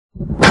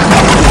And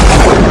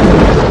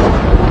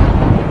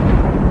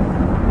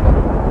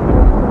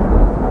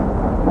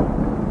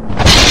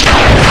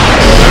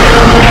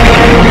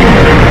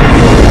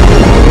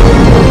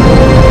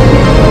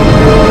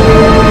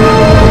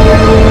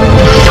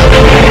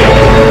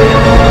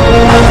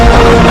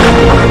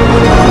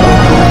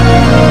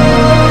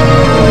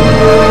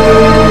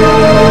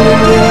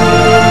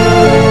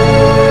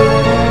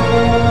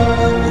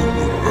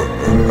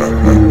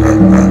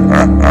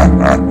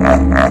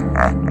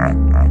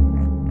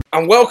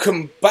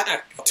welcome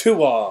back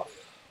to our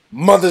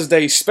Mother's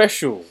Day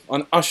special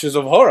on Ushers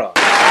of Horror.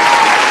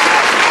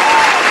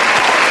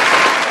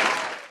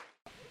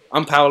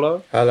 I'm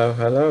Paolo. Hello,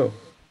 hello.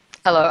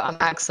 Hello, I'm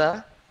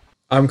Axa.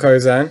 I'm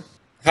Kozan.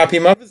 Happy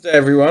Mother's Day,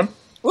 everyone.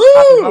 Woo!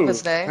 Happy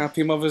Mother's Day.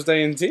 Happy Mother's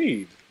Day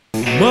indeed.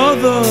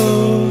 Mother.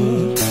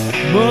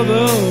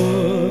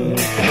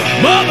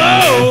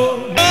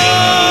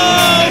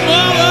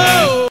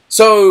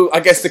 So, I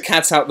guess the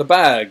cat's out the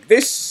bag.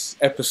 This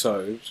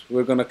episode,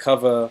 we're going to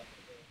cover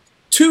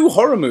 2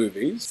 horror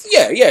movies.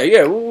 Yeah.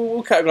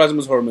 We'll categorize them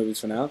as horror movies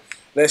for now.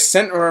 They're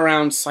centered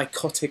around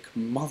psychotic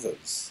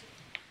mothers.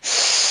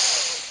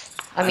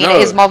 I mean,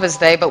 it is Mother's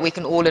Day, but we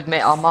can all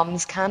admit our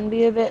mums can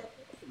be a bit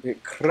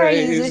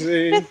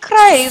crazy. A bit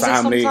crazy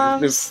Family,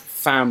 sometimes.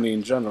 family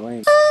in general,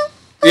 ain't it?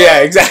 Yeah,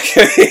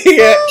 exactly.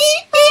 Yeah.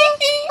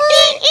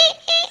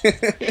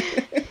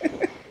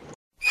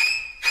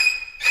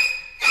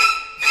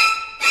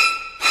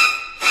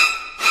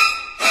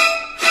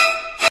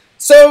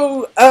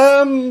 So,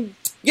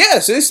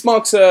 so this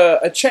marks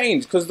a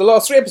change, because the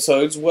last 3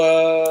 episodes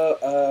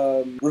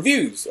were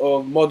reviews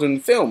of modern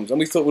films, and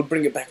we thought we'd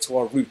bring it back to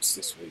our roots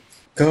this week.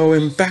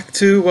 Going back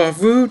to our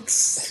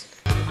roots.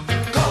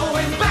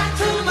 Going back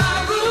to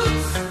my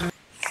roots.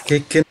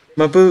 Kicking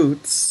my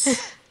boots.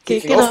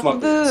 Kicking off my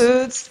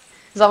boots.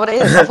 Is that what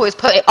it is? I thought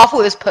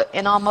it was put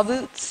in on my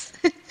boots.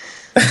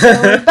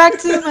 Going back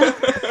to my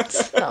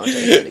boots. No,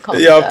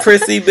 Your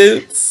prissy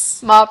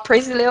boots. My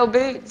prissy little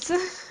boots.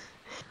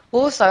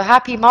 Also,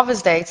 happy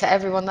Mother's Day to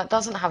everyone that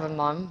doesn't have a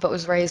mum, but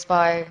was raised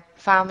by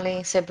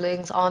family,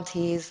 siblings,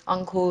 aunties,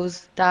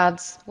 uncles,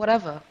 dads,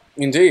 whatever.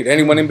 Indeed,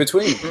 anyone in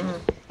between.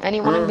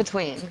 Anyone in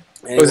between.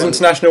 It was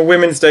International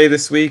Women's Day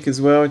this week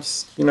as well.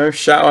 Just,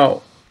 shout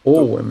out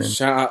all women.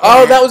 Shout out.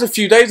 Oh, that was a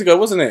few days ago,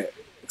 wasn't it?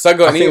 I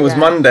think it was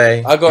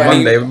Monday. I got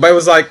Monday, but it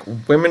was like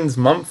Women's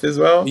Month as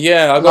well.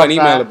 Yeah, I got an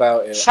email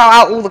about it. Shout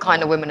out all the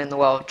kind of women in the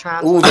world.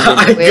 Trans all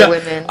women, the queer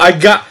women. I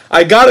got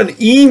an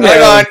email. I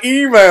got an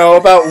email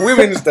about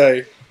Women's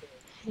Day.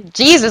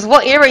 Jesus,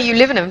 what era are you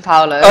living in,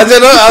 Paolo? I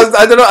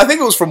don't know. I think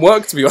it was from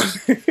work, to be honest.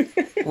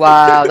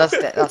 Wow,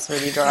 that's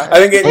really dry.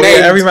 I think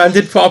Every Man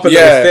did put up a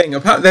little thing.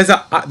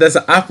 There's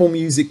an Apple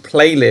Music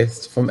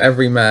playlist from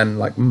Every Man,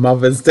 like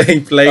Mother's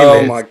Day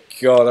playlist. Oh my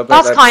god, I bet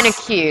that's kind of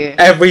cute.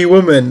 Every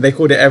Woman, they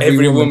called it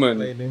Every Woman.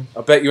 Playlist.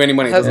 I bet you any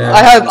money.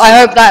 I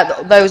hope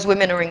that those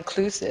women are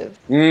inclusive.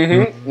 But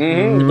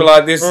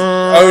like this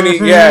only,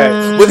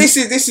 Well, this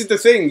is the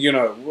thing,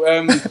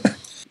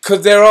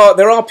 because there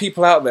are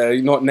people out there,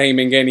 not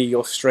naming any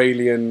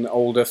Australian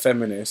older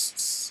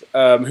feminists,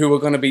 who are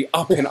going to be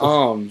up in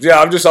arms. Yeah,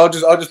 I'll just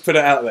put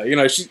it out there.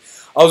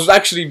 I was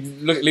actually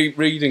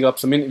reading up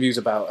some interviews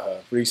about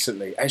her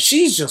recently, and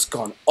she's just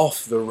gone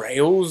off the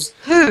rails.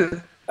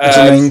 Who?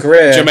 Germaine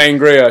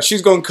Greer.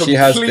 She's gone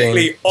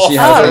completely off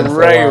the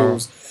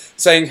rails,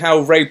 saying how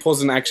rape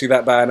wasn't actually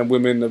that bad, and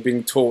women are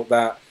being taught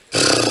that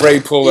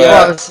rape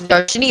will.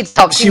 She needs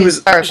help. She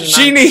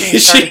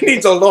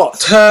needs a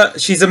lot.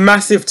 She's a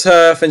massive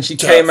TERF, and she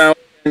came out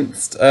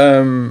against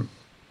the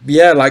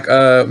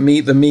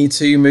Me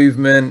Too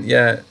movement.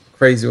 Yeah,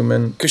 crazy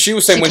woman. Because she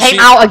was saying she came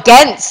out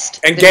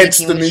against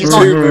the Me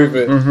Too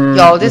movement.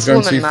 Yo, this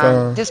woman,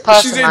 man, this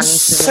person,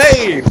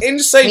 she's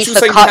insane. She was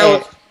saying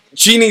how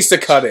she needs to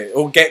cut it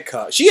or get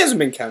cut. She hasn't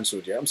been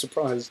cancelled yet. I'm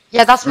surprised.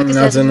 Yeah, that's because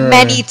there's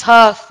many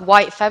TERF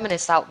white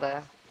feminists out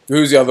there.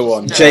 Who's the other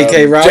one?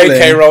 J.K.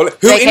 Rowling.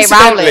 Who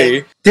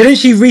incidentally... Didn't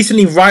she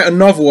recently write a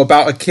novel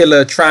about a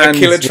killer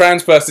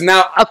trans person?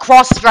 Now, a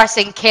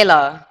cross-dressing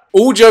killer.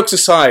 All jokes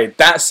aside,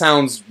 that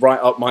sounds right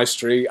up my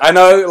street. I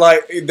know,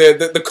 like,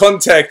 the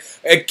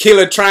context, a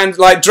killer trans,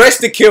 like, Dress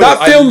to Kill.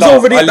 That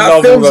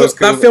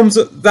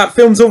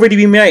film's already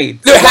been made.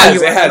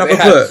 It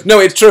has. No,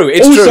 it's true.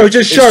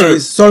 Just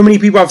shows, so many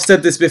people have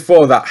said this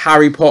before, that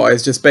Harry Potter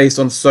is just based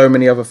on so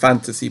many other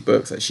fantasy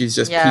books that she's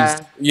just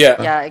pieced.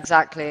 Yeah,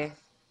 exactly.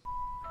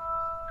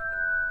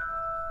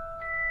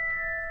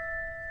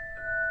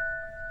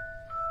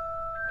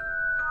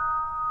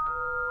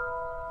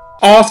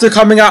 After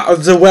coming out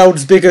of the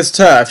world's biggest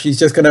TERF, she's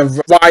just going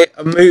to write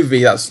a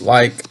movie that's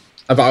like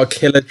about a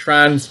killer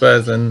trans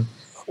person.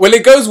 Well,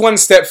 it goes one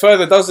step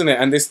further, doesn't it?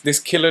 And this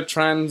killer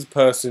trans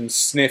person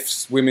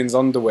sniffs women's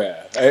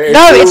underwear.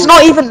 It's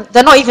not even.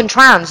 They're not even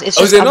trans. It's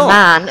just a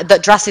man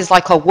that dresses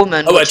like a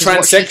woman. Oh, a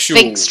transsexual. She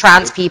thinks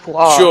trans people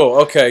are.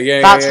 Sure. Okay.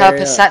 Yeah. That's her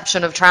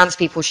perception of trans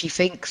people. She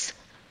thinks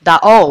that,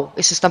 oh,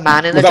 it's just a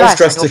man in a Well, that was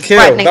dress. Dressed and to you're Kill.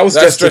 threatening- That was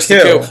That's Dressed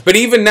to Kill. But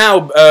even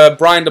now,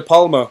 Brian De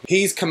Palma,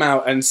 he's come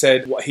out and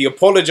said he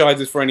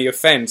apologises for any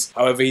offence.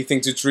 However, he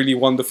thinks it's really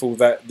wonderful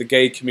that the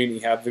gay community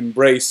have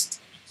embraced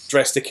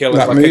Dressed to Kill as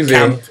That like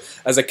movie.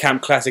 as a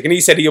camp classic. And he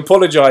said he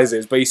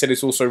apologises, but he said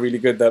it's also really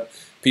good that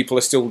people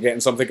are still getting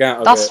something out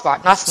of it. That's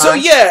right. That's So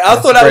nice. yeah, I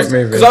thought a that great was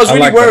movie. because I was I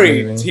really like that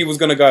worried movie. he was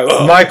going to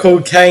go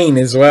Michael Caine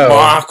as well.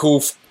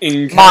 Michael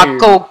Caine.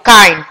 Michael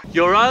Caine.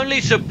 You're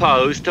only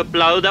supposed to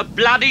blow the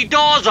bloody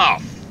doors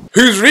off.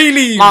 Who's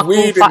really Michael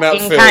weird in that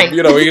fucking film. Caine.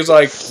 You know, he was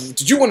like,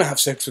 "Did you want to have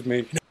sex with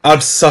me?"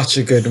 That's such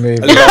a good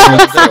movie. I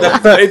love that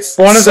film. It's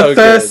One of so the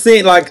first good.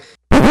 scene, like,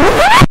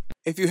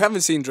 If you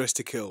haven't seen Dressed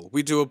to Kill,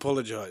 we do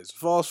apologise.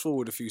 Fast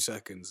forward a few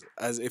seconds,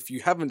 as if you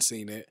haven't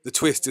seen it, the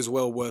twist is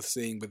well worth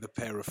seeing with a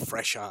pair of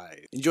fresh eyes.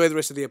 Enjoy the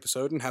rest of the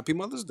episode and happy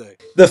Mother's Day.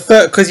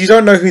 because you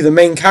don't know who the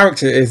main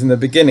character is in the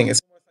beginning. It's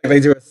like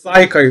they do a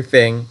psycho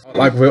thing.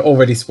 Like, we're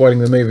already spoiling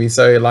the movie,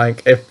 so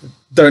like, if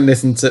don't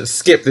listen to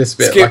skip this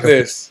bit. Skip like,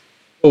 this.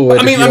 forward I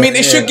if mean, you're-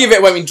 it should give it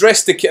away. I mean,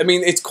 Dressed to Kill. I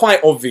mean, it's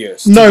quite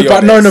obvious. to No, be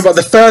but honest. but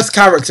the first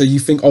character you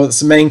think, oh, it's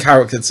the main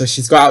character. So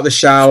she's got out of the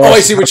shower. Oh, I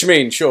see what you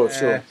mean. Sure.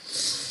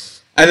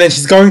 And then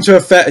she's going to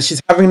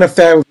she's having an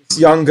affair with this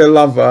younger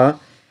lover,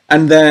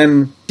 and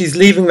then she's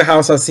leaving the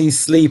house as he's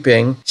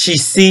sleeping. She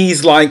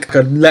sees like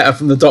a letter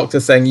from the doctor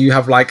saying you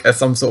have like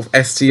some sort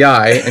of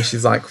STI, and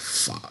she's like,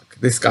 "Fuck,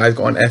 this guy's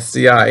got an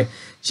STI."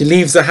 She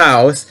leaves the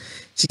house.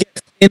 She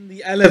gets in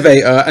the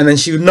elevator, and then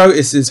she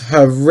notices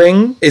her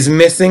ring is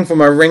missing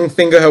from her ring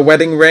finger, her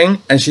wedding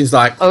ring, and she's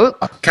like, Oh.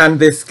 "Can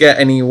this get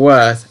any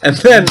worse?" And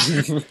then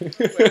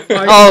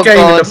Oh, Kane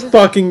in a God.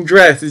 fucking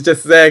dress is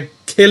just there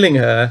killing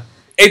her.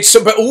 It's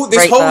but all this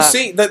Rate whole that.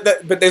 scene but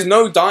there's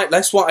no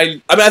That's what I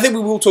mean. I think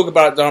we will talk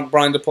about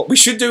Brian De Palma. We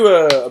should do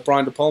a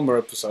Brian De Palma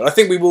episode. I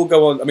think we will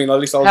go on. I mean, at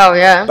least I'll Hell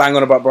yeah. bang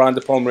on about Brian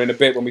De Palma in a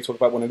bit when we talk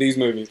about one of these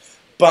movies.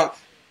 But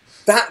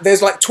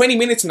there's like 20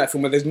 minutes in that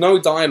film where there's no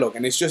dialogue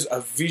and it's just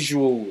a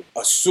visual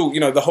assault. You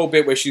know, the whole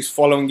bit where she's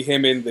following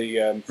him in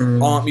the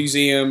art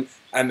museum,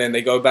 and then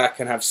they go back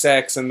and have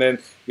sex, and then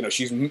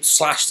she's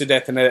slashed to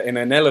death in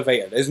an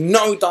elevator. There's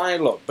no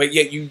dialogue, but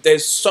yet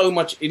there's so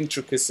much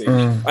intricacy.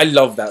 I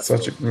love that.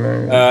 Such a film.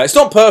 movie. It's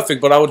not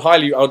perfect, but I would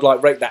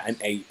rate that an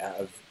 8 out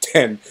of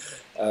 10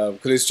 because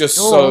it's just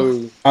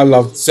so. I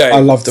love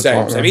the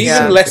partner. I mean,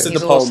 Yeah, even less than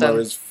he's De Palma awesome.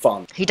 is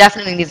fun. He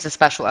definitely needs a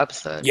special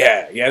episode.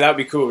 Yeah, that'd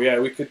be cool. Yeah,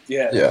 we could.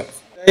 Yeah.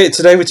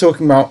 Today we're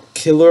talking about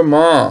killer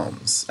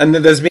moms, and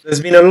there's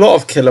been a lot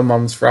of killer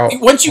moms throughout.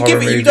 Once you horror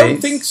give it, you don't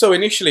movies. think so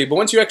initially, but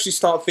once you actually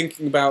start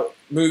thinking about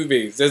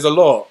movies, there's a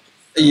lot.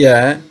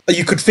 Yeah,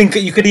 you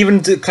could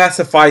even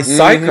classify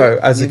Psycho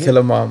as a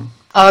killer mom.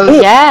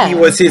 Oh, yeah. He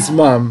was his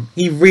mum.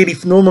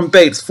 Norman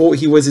Bates thought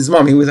he was his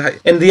mum. He was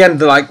in the end,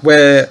 like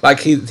where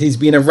like he's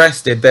been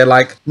arrested. They're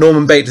like,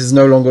 Norman Bates is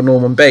no longer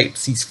Norman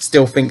Bates. He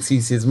still thinks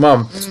he's his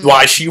mum.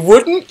 Why she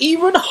wouldn't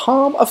even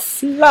harm a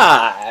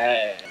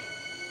fly?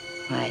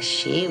 Why,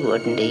 she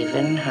wouldn't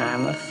even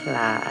harm a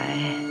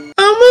fly.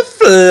 I'm a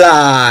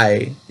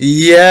fly.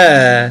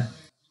 Yeah.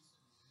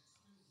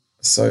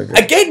 So good.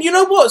 Again, you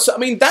know what? So, I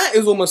mean, that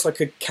is almost like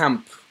a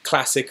camp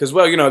classic as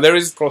well. There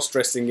is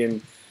cross-dressing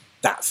in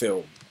that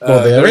film.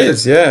 Well, there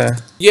is, yeah.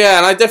 Yeah,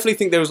 and I definitely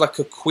think there was like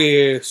a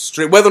queer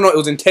strip. Whether or not it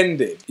was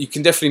intended, you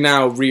can definitely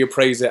now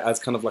reappraise it as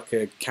kind of like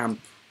a camp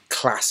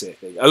classic.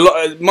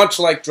 Much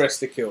like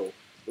Dressed to Kill.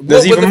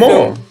 There's even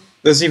more.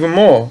 There's even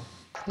more.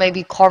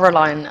 Maybe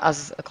Coraline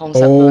as a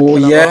concept. Oh, for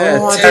a killer yeah.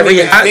 mom. I didn't Terry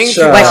even think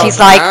Hatcher. about Where she's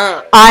like,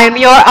 that. I'm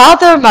your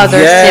other mother,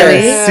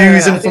 silly. Yeah,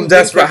 Susan I from didn't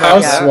Desperate think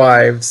about that.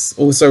 Housewives.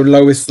 Also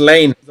Lois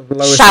Lane.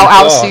 Lois Shout and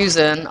out Clark.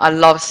 Susan. I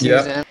love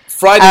Yeah. Susan.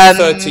 Friday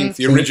the 13th,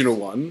 the original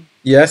one.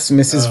 Yes,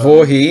 Mrs.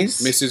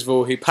 Voorhees. Mrs.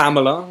 Voorhees,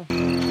 Pamela. Kill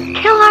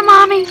her,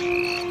 mommy.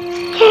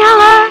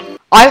 Kill her.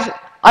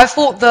 I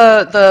thought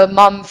the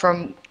mum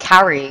from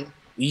Carrie.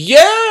 Yeah,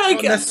 I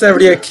Not guess.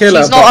 necessarily a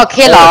killer. She's not a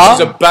killer. Oh,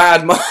 she's a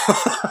bad mom.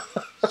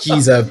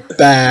 She's a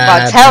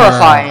bad. But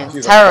terrifying.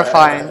 She's a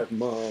Terrifying. bad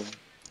mom.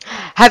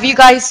 Have you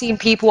guys seen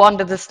People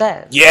Under the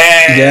Stairs?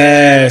 Yeah.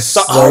 Yes,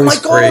 So, oh my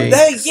those god,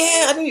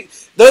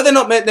 freaks. though they're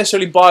not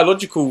necessarily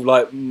biological,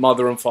 like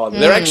mother and father.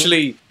 They're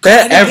actually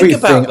They're I didn't think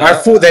about everything. I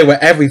that. thought they were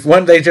everything.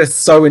 Weren't they just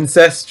so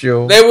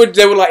incestual?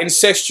 They were like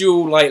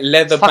incestual, like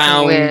leather Fucking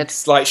bound, weird.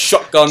 like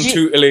shotgun Do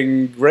you-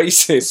 tootling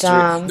racist,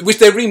 Damn. which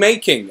they're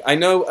remaking. I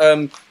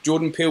know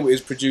Jordan Peele is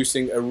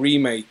producing a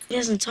remake. He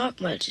doesn't talk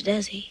much,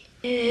 does he?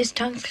 His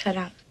tongue's cut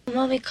out.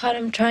 Mommy caught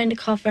him trying to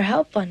call for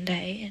help one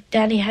day.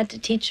 Daddy had to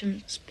teach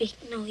him, speak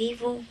no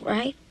evil,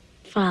 right?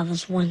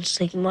 Father's one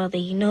sick mother,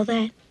 you know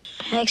that?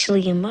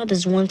 Actually, your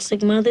mother's one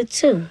sick mother,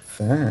 too.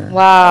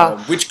 Wow.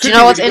 Which Do you could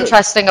know be what's really good.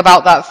 interesting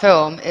about that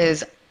film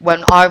is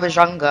when I was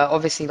younger,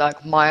 obviously,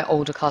 like, my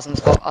older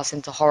cousins got us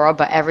into horror,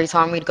 but every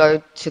time we'd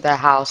go to their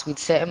house, we'd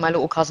sit in my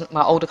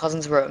older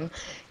cousin's room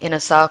in a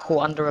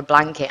circle under a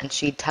blanket, and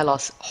she'd tell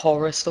us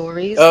horror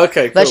stories Oh,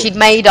 okay, that cool. she'd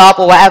made up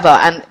or whatever.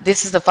 And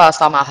this is the first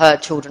time I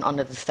heard Children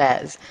Under the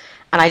Stairs.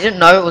 And I didn't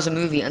know it was a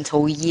movie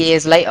until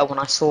years later when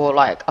I saw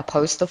like a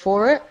poster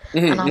for it.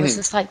 And I was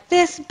just like,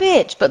 this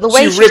bitch. But the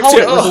way she told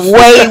it was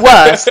way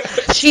worse.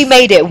 She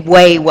made it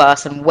way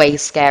worse and way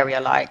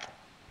scarier. Like,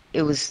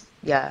 it was,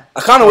 yeah. I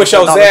kind of wish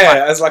I was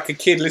there as like a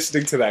kid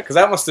listening to that, because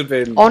that must have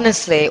been...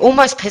 Honestly,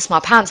 almost pissed my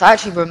pants. I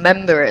actually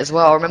remember it as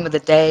well. I remember the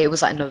day. It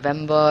was like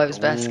November. It was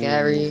very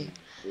scary.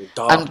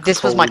 Dark, and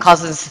this was my cold.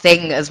 cousin's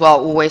thing as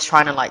well, always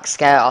trying to like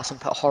scare us and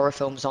put horror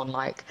films on,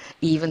 like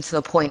even to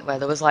the point where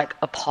there was like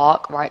a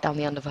park right down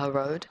the end of her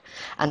road,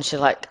 and she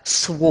like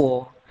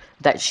swore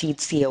that she'd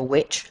see a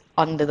witch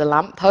under the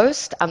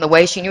lamppost, and the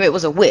way she knew it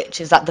was a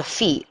witch is that the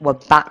feet were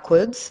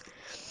backwards.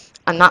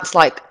 And that's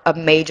like a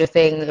major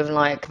thing of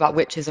like about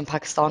witches in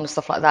Pakistan and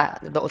stuff like that.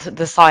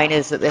 The sign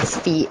is that their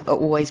feet are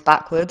always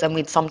backwards, and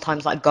we'd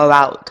sometimes like go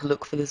out to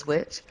look for this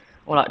witch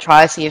or like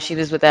try to see if she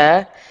was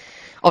there.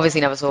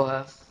 Obviously never saw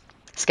her.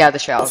 Scared the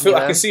shit out of me.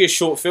 I can see a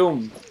short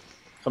film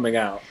coming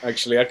out,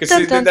 actually. I can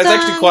see that's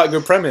actually quite a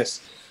good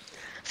premise.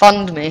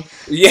 Fund me.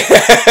 Yeah.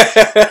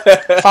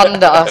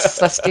 Fund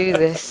us. Let's do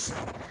this.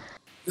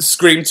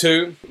 Scream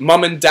 2,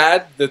 Mum and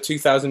Dad, the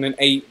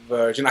 2008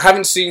 version. I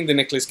haven't seen the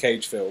Nicolas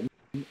Cage film.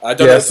 I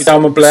don't know if it's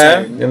Selma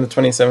Blair in the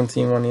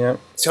 2017 one, yeah.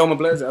 Selma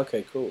Blair,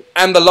 okay, cool.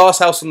 And The Last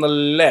House on the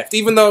Left,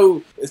 even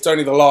though it's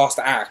only the last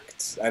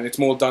act and it's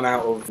more done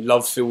out of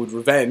love-filled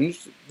revenge,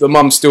 the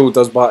mum still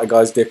does bite a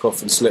guy's dick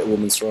off and slit a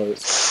woman's throat.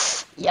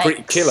 Yikes.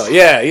 Pretty killer.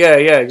 Yeah,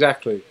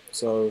 exactly.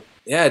 So,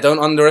 yeah, don't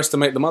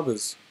underestimate the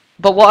mothers.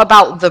 But what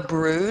about The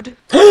Brood?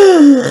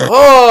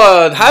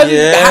 God, God,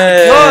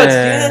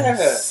 yeah.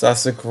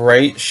 That's a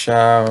great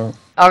shout.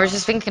 I was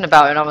just thinking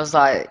about it and I was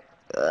like,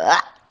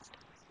 ugh.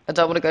 I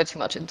don't want to go too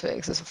much into it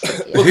because it's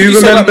freaky. Who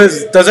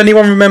remembers? Does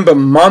anyone remember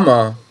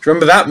Mama? Do you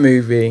remember that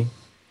movie?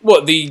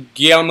 What, the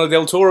Guillermo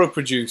del Toro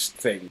produced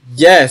thing?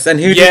 Yes,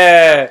 and who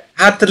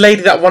had the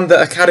lady that won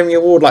the Academy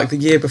Award like the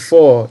year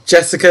before?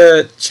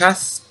 Jessica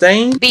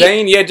Chastain?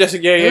 Yeah,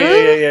 Jessica.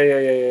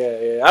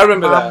 Yeah. I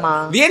remember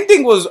that. The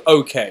ending was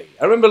okay.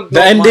 I remember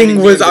the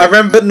ending was. I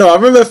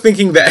remember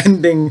thinking the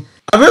ending.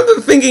 I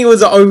remember thinking it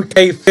was an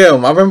okay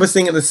film. I remember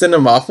seeing it in the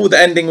cinema. I thought the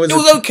ending was... It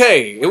was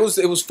okay. It was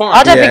fine.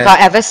 I don't think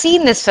I've ever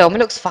seen this film. It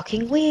looks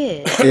fucking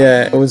weird.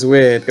 Yeah, it was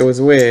weird.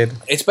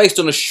 It's based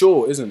on a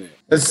short, isn't it?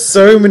 There's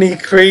so many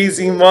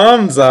crazy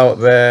moms out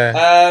there.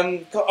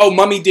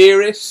 Mummy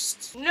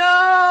Dearest.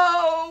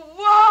 No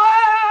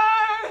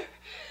wire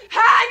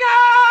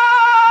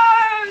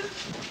hangers!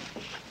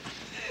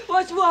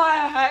 What's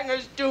wire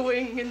hangers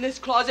doing in this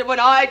closet when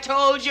I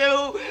told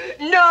you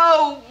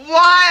no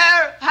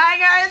wire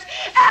hangers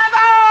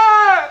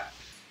ever?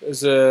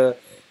 There's a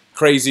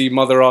crazy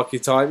mother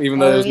archetype, even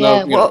though there's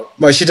no...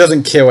 Well, she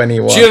doesn't kill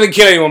anyone. She doesn't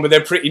kill anyone, but they're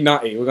pretty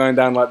nutty. We're going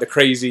down like the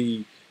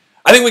crazy...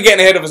 I think we're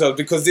getting ahead of ourselves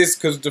because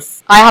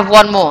I have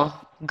one more.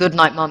 Good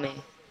Night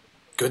Mummy.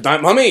 Good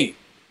Night Mummy.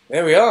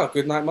 There we are.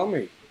 Good Night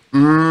Mummy.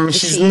 Is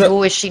she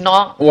evil? Is she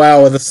not?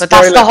 Wow, but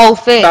that's the whole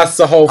thing. That's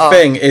the whole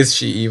thing. Is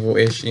she evil?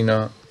 Is she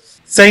not?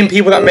 Same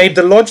people that made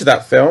The Lodge,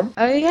 that film.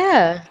 Oh,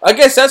 yeah. I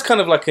guess that's kind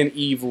of like an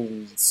evil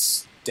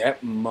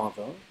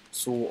stepmother,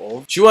 sort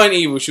of. She wasn't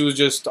evil, she was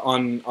just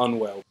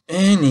unwell.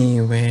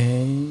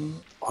 Anyway.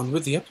 On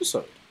with the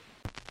episode.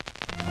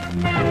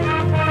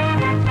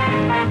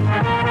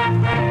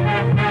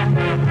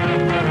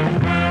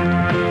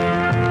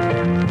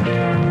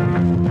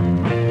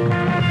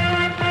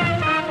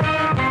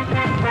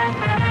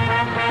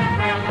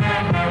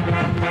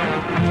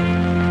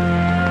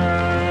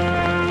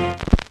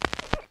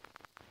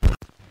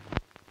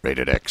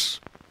 Rated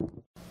X.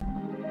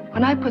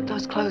 When I put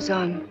those clothes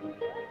on,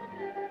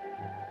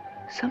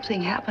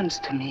 something happens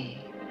to me.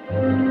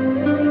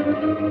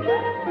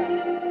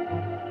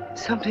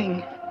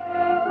 Something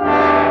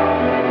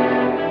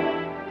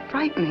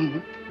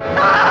frightening.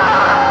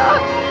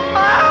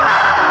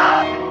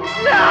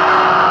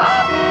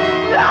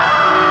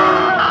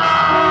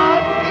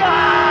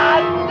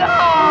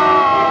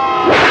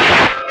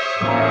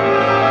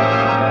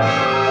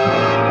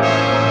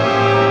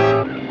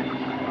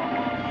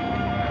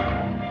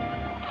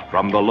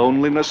 From the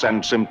loneliness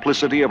and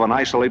simplicity of an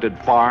isolated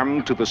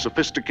farm to the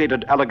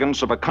sophisticated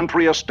elegance of a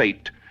country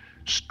estate,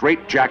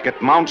 Straitjacket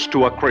mounts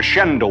to a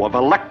crescendo of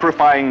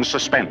electrifying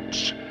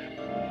suspense.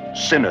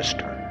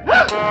 Sinister.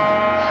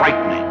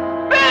 Frightening.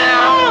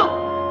 Bill!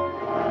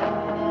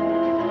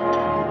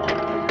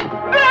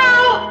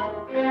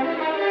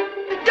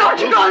 Don't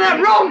you go in that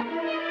room!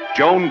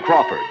 Joan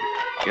Crawford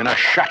in a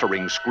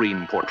shattering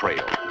screen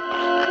portrayal.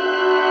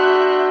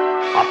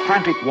 A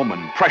frantic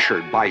woman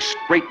pressured by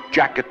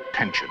straitjacket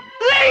tension.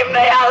 Leave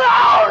me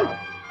alone!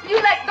 You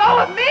let go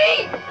of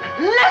me!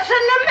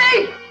 Listen to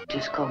me!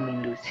 Just call me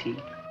Lucy.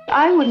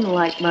 I wouldn't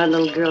like my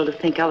little girl to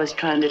think I was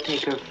trying to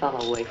take her fellow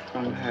away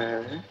from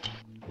her.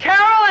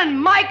 Carol and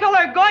Michael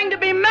are going to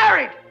be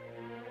married!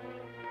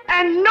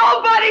 And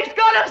nobody's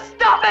gonna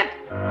stop it!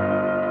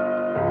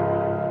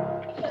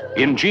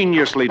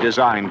 Ingeniously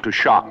designed to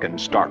shock and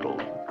startle,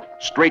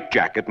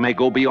 Straitjacket may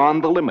go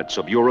beyond the limits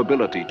of your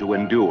ability to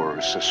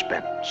endure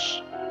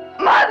suspense.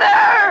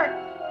 Mother!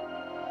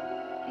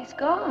 He's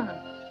gone.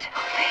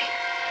 Tell me.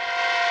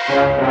 Oh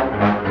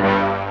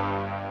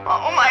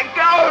my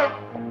God!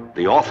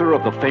 The author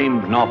of the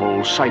famed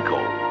novel Psycho.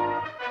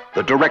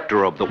 The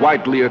director of the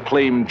widely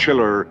acclaimed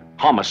chiller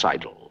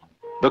Homicidal.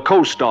 The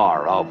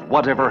co-star of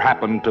Whatever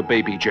Happened to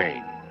Baby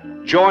Jane.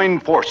 Join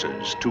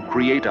forces to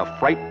create a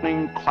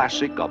frightening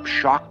classic of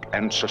shock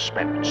and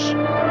suspense.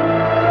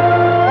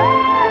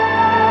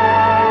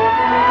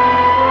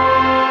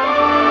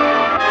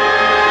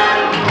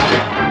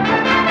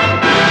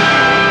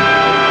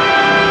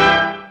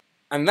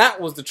 And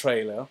that was the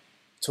trailer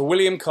to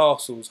William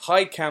Castle's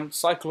high-camp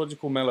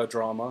psychological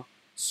melodrama,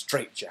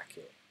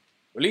 Straitjacket.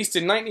 Released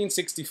in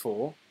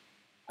 1964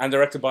 and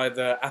directed by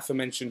the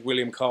aforementioned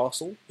William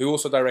Castle, who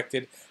also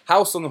directed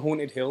House on the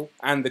Haunted Hill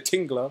and The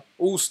Tingler,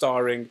 all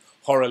starring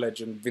horror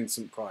legend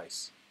Vincent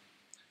Price.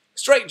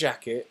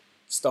 Straitjacket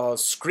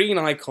stars screen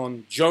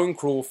icon Joan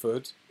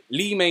Crawford,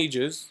 Lee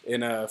Majors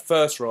in a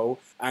first role,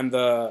 and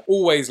the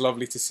always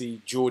lovely to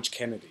see George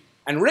Kennedy.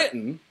 And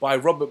written by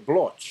Robert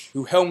Bloch,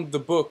 who helmed the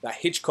book that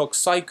Hitchcock's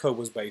Psycho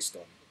was based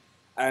on.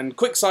 And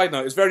quick side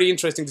note, it's very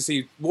interesting to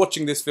see,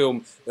 watching this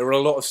film, there were a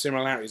lot of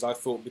similarities, I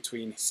thought,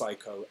 between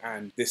Psycho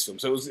and this film.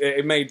 So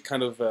it made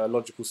kind of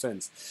logical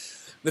sense.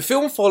 The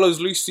film follows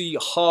Lucy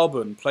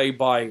Harbin, played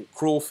by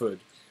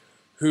Crawford,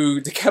 who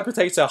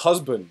decapitates her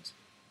husband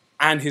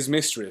and his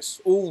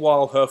mistress, all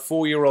while her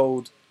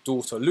 4-year-old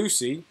daughter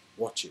Lucy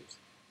watches.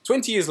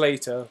 20 years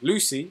later,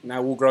 Lucy,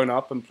 now all grown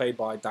up and played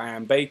by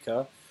Diane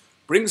Baker,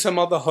 brings her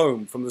mother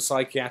home from the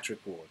psychiatric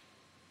ward.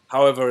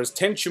 However, as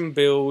tension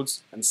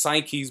builds and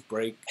psyches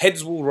break,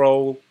 heads will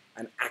roll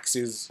and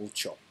axes will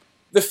chop.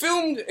 The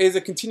film is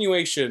a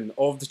continuation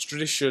of the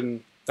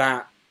tradition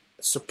that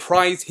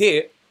surprise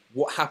hit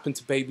What Happened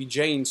to Baby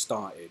Jane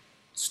started,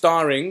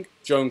 starring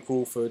Joan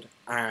Crawford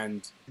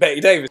and Bette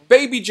Davis.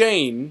 Baby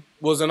Jane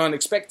was an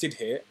unexpected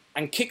hit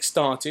and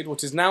kick-started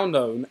what is now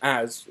known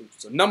as,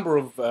 a number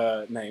of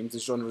names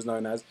this genre is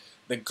known as,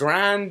 the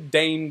Grand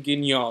Dame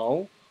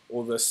Guignol,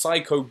 or the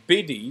Psycho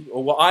Biddy,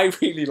 or what I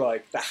really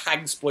like, the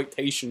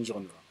hagsploitation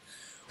genre,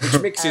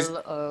 which mixes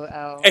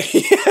LOL.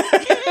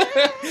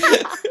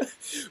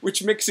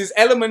 which mixes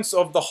elements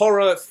of the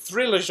horror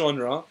thriller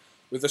genre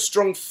with a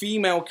strong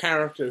female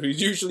character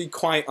who's usually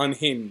quite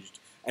unhinged,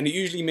 and it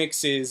usually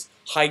mixes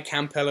high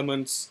camp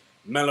elements,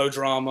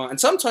 melodrama,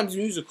 and sometimes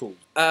musicals.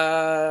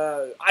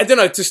 I don't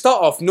know. To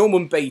start off,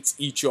 Norman Bates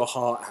eats your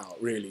heart out,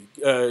 really.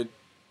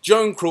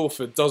 Joan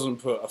Crawford doesn't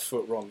put a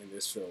foot wrong in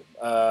this film.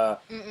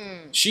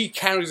 She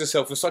carries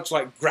herself with such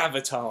like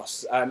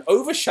gravitas and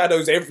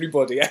overshadows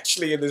everybody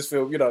actually in this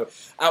film. You know,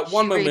 at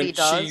one moment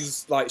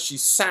she's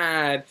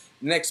sad,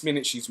 the next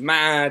minute she's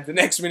mad, the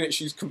next minute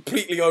she's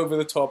completely over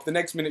the top, the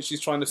next minute she's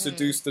trying to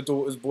seduce the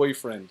daughter's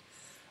boyfriend.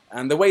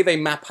 And the way they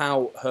map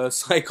out her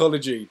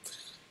psychology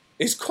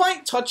is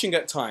quite touching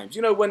at times.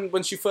 You know,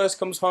 when she first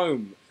comes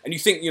home and you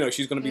think, you know,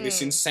 she's going to be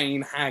this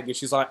insane hag and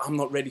she's like, I'm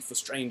not ready for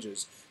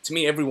strangers. To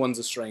me, everyone's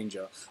a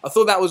stranger. I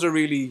thought that was a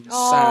really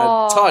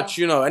sad touch,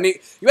 you know, and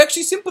you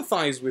actually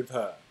sympathise with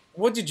her.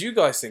 What did you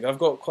guys think? I've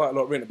got quite a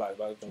lot written about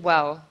it.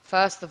 Well,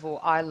 first of all,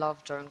 I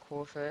love Joan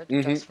Crawford,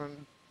 just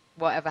from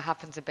Whatever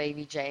Happened to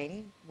Baby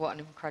Jane. What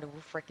an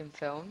incredible freaking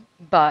film.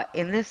 But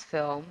in this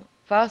film,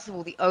 first of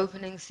all, the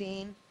opening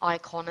scene,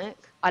 iconic.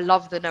 I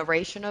love the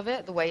narration of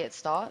it, the way it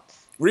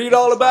starts. Read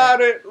all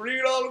about it.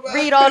 Read all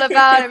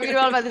about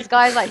it. This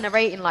guy's like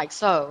narrating like,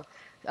 so,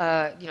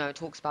 you know,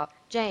 talks about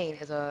Jane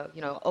is a, you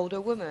know, older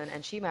woman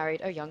and she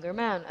married a younger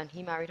man and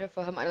he married her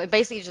for her money. Like,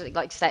 basically just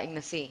like setting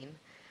the scene.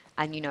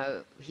 And, you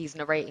know, he's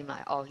narrating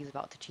like, oh, he's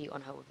about to cheat on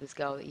her with this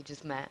girl that he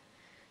just met.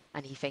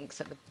 And he thinks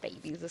that the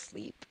baby's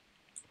asleep.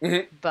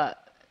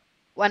 But,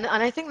 and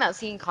I think that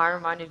scene kind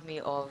of reminded me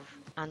of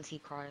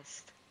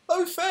Antichrist.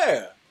 Oh,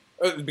 fair.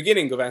 At the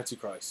beginning of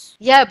Antichrist.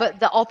 Yeah, but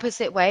the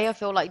opposite way. I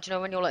feel like, you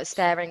know, when you're like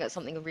staring at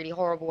something really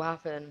horrible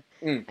happen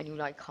and you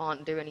like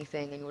can't do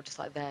anything and you're just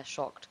like there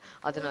shocked.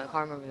 I don't know, I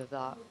can't remember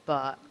that,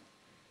 but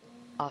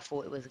I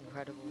thought it was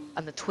incredible.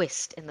 And the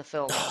twist in the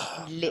film,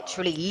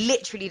 literally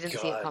didn't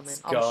see it coming.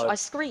 I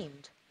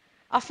screamed.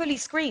 I fully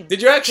screamed.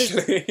 Did you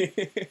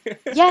actually?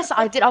 Yes,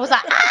 I did. I was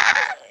like,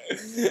 ah!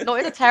 Not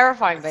in a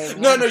terrifying way.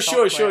 No,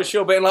 sure.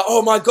 But like,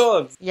 oh my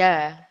god.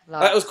 Yeah.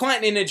 That was quite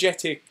an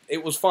energetic.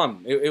 It was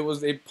fun.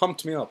 It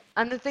pumped me up.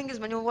 And the thing is,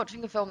 when you're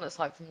watching a film that's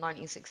like from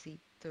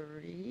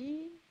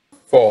 1963.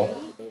 Four.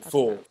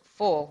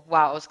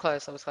 Wow, I was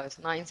close.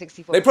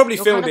 1964. They probably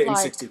filmed it in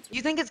 63.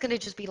 You think it's gonna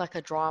just be like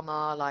a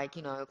drama, like,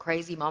 you know,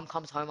 crazy mum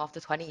comes home after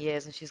 20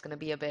 years and she's gonna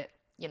be a bit,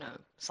 you know,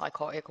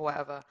 psychotic or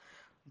whatever.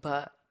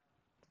 But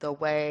the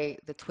way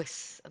the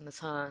twists and the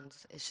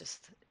turns, it's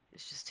just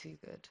too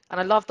good.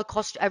 And I love the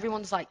costume.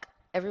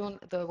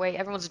 The way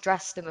everyone's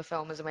dressed in the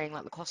film is amazing,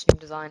 like the costume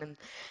design and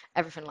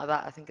everything like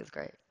that. I think it's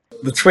great.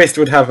 The twist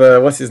would have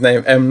what's his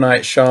name, M.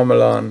 Night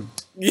Shyamalan.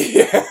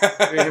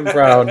 Yeah. Really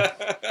proud.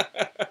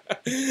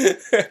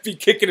 Be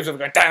kicking himself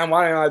going, damn,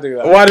 why didn't I do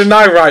that? Why didn't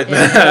I write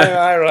that? Why didn't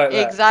I write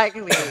that?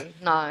 Exactly.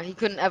 No, he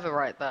couldn't ever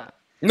write that.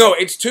 No,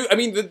 it's too. I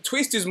mean, the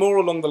twist is more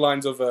along the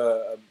lines of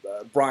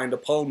Brian De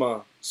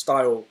Palma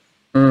style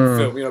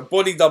film. You know,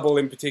 Body Double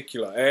in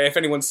particular. If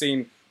anyone's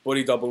seen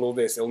Body Double or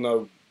this, they'll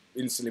know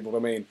instantly what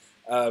I mean.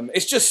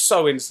 It's just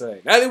so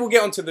insane. I think we'll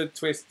get onto the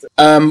twist.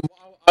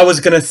 I was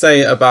gonna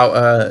say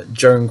about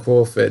Joan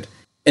Crawford.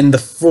 In the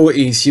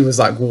 40s, she was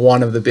like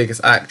one of the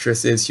biggest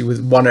actresses. She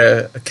won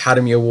an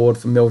Academy Award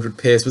for Mildred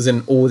Pierce. Was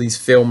in all these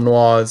film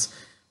noirs.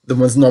 Then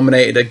was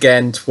nominated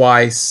again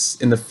twice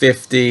in the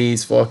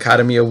 50s for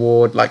Academy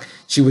Award. Like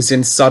she was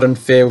in Sudden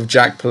Fear with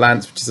Jack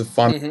Palance, which is a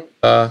fun.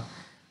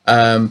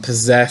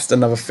 Possessed,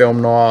 another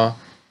film noir,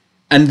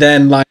 and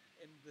then like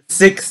in the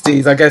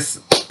 60s, I guess,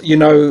 you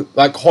know,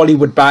 like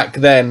Hollywood back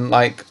then,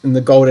 like in the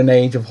golden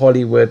age of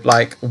Hollywood,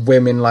 like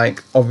women,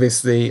 like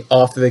obviously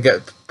after they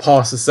get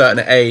past a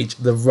certain age,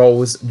 the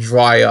roles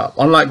dry up.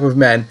 Unlike with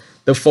men,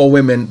 for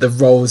women, the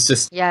roles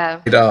just Yeah,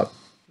 up.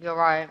 you're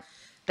right.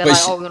 They're But like,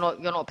 she- oh,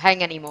 you're not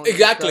paying anymore.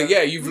 Exactly. Yeah.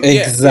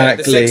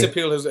 Exactly. The sex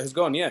appeal has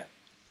gone. Yeah.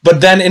 But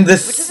then in the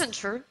Which isn't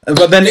true.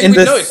 But then in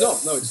the No, it's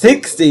not. No, it's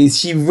 60s,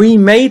 she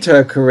remade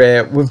her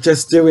career with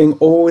just doing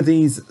all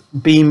these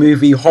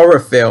B-movie horror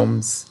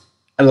films.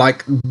 And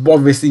like,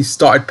 obviously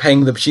started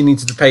paying she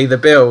needed to pay the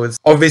bills.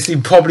 Obviously,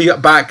 probably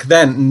back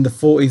then in the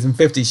 40s and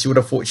 50s, she would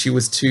have thought she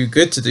was too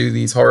good to do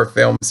these horror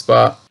films.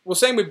 But Well,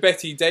 same with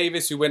Betty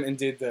Davis, who went and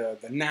did the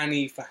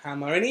Nanny for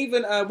Hammer, and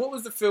even what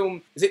was the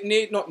film? Is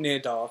it not Near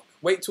Dark?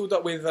 Wait Till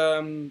Dark with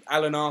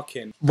Alan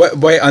Arkin.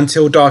 Wait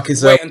Until Dark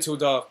is Wait Until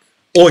Dark.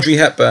 Audrey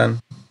Hepburn.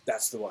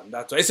 That's the one.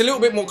 That's it's a little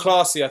bit more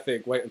classy, I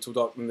think. Wait Until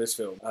Dark than this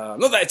film.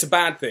 Not that it's a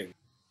bad thing.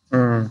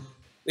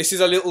 This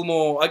is a little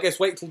more, I guess.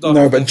 Wait Till Dark.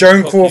 No, but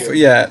Joan Crawford,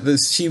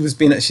 she's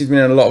been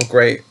in a lot of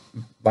great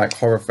like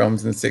horror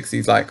films in the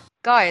 60s. Like,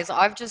 Guys,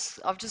 I've just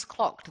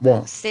clocked that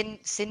What?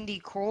 Cindy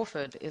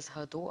Crawford is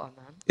her daughter,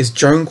 man. is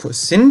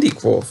Cindy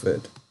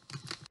Crawford?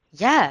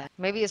 Yeah,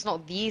 maybe it's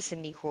not the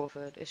Cindy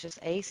Crawford. It's just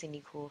a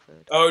Cindy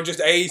Crawford. Oh, just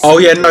a. Oh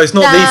yeah, no, it's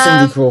not the Nah.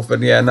 Cindy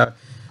Crawford. Yeah, no.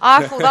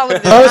 I thought that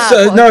would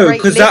be No,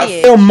 because that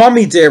film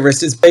Mummy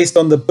Dearest is based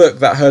on the book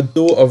that her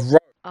daughter wrote.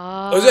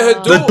 Oh, is it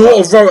her The daughter?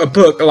 daughter wrote a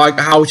book like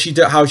how she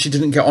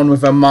didn't get on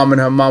with her mum, and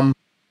her mum.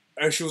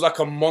 And she was like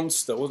a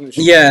monster, wasn't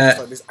she? Yeah,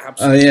 Like this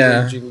absolute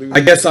raging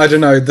lunatic. I guess I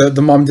don't know.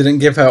 The mum didn't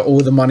give her all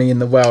the money in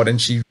the world, and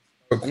she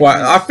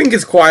I think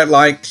it's quite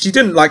like she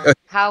didn't like a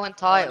How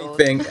entitled.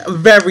 thing.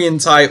 Very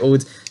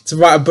entitled to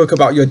write a book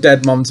about your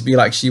dead mum to be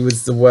like she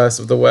was the worst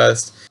of the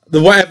worst.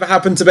 The Whatever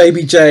Happened to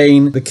Baby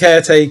Jane, The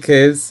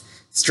Caretakers,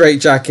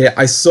 Straitjacket,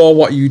 I Saw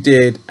What You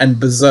Did, and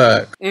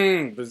Berserk.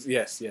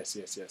 Yes.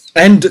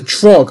 And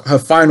Trog, her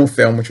final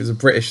film, which was a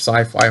British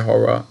sci-fi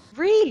horror,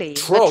 Really?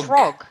 Trog. The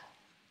Trog.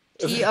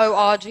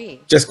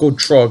 T-O-R-G. just called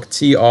Trog,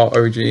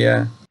 Trog,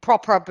 yeah.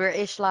 Proper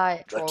British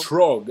like The Trog.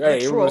 Trog. Hey,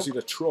 The you want Trog. to see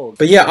the Trog?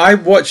 But yeah, I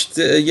watched,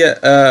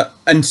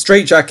 and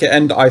Straitjacket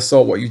and I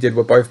Saw What You Did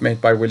were both made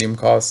by William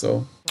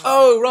Castel.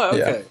 Oh, right,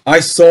 Yeah. okay. I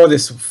saw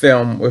this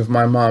film with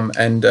my mum,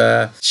 and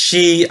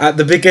she at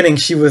the beginning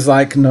she was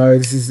like, "No,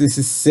 this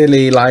is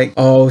silly." Like,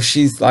 oh,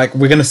 she's like,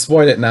 "We're gonna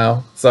spoil it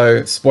now."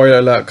 So, spoiler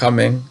alert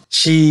coming.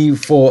 She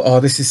thought,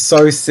 "Oh, this is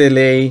so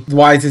silly.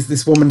 Why is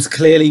this woman's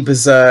clearly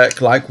berserk?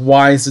 Like,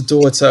 why is the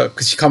daughter?"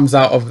 Because she comes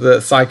out of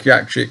the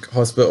psychiatric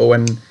hospital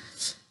and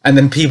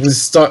then people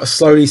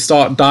slowly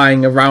start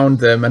dying around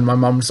them, and my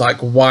mum's like,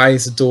 "Why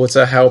is the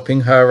daughter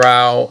helping her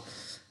out?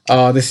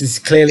 Oh, this is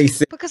clearly."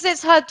 Because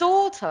it's her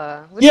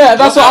daughter. Yeah,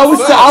 that's what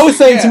I was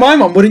saying yeah. to my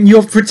mum. Wouldn't you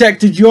have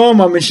protected your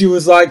mum? And she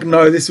was like,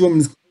 "No, this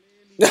woman's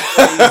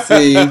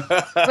crazy." Wait,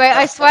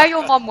 I swear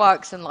your mum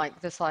works in like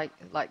the psych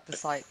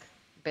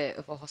bit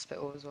of a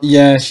hospital as well.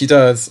 Yeah, she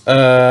does.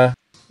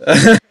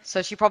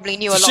 So she probably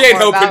knew a lot She ain't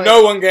more about helping it.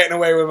 no one getting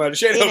away with her.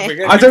 She ain't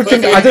helping I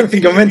don't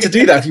think you're meant to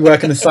do that if you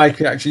work in a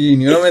psychiatric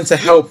unit. You're not meant to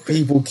help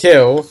people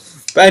kill.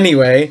 But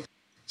anyway,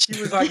 she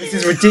was like, "This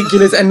is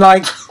ridiculous," and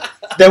like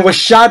there were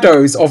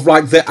shadows of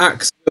like the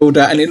axe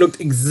wielder, and it looked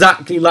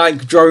exactly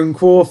like Joan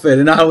Crawford.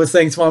 And I was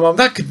saying to my mum,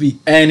 that could be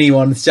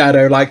anyone's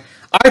shadow. Like,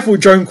 I thought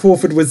Joan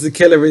Crawford was the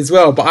killer as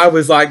well, but I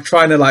was like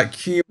trying to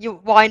like You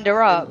wind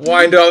her up.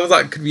 wind her. I was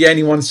like, could be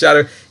anyone's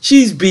shadow.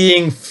 She's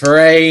being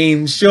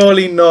framed,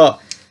 surely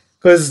not.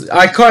 Because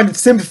I kind of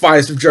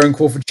sympathise with Joan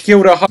Crawford. She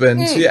killed her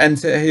husband and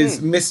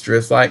his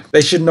mistress. Like, they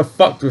shouldn't have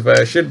fucked with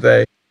her, should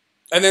they?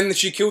 And then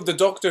she killed the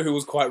doctor, who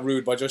was quite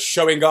rude by just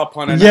showing up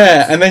on an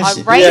Yeah, and then I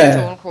she, rated yeah.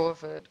 Dawn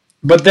Crawford.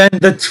 But then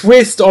the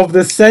twist of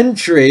the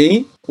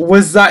century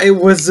was that it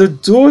was the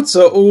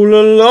daughter all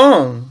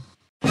along.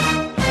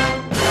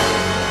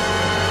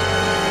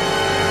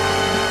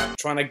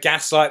 trying to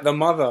gaslight the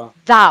mother.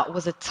 That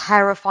was a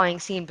terrifying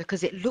scene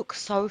because it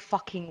looks so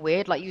fucking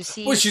weird. Like you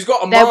see, Well, she's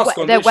got a they're mask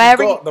on. they're She's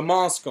wearing got the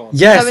mask on.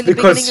 Yes, So in the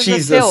because beginning of the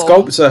she's a film-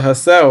 sculptor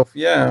herself.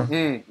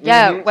 Yeah.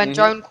 Yeah, when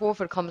Joan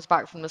Crawford comes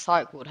back from the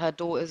psych ward, her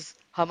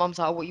mum's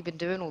like, oh, what you been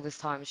doing all this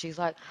time? She's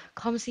like,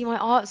 come see my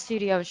art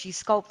studio. And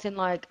she's sculpting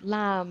like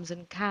lambs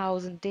and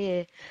cows and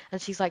deer.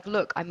 And she's like,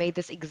 look, I made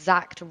this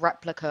exact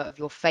replica of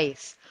your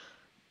face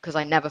because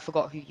I never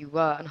forgot who you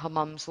were. And her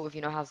mum sort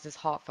of, has this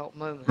heartfelt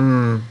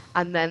moment.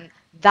 And then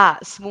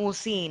that small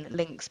scene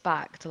links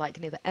back to like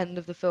near the end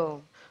of the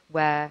film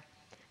where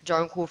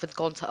Joan Crawford's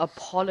gone to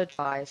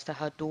apologize to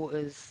her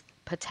daughter's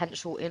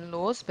potential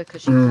in-laws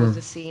because she caused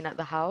a scene at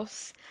the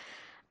house.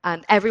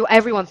 And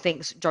everyone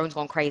thinks Joan's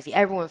gone crazy.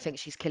 Everyone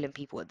thinks she's killing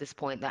people at this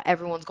point, that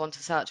everyone's gone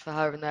to search for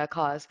her in their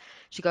cars.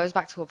 She goes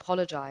back to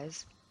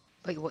apologize.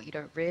 But what you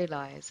don't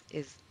realize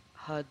is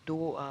her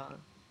daughter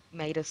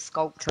made a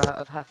sculpture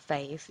of her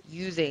face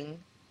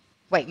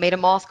made a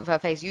mask of her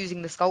face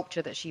using the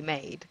sculpture that she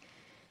made.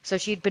 So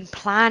she'd been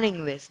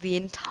planning this the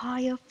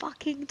entire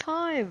fucking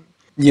time.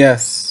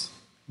 Yes.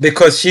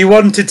 Because she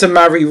wanted to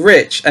marry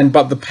rich,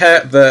 but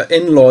the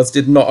in-laws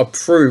did not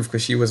approve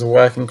because she was a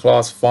working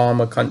class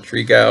farmer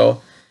country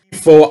girl.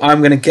 Thought,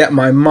 I'm gonna get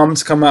my mum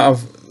to come out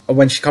of,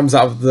 when she comes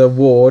out of the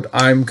ward,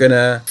 I'm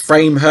gonna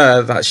frame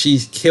her that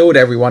she's killed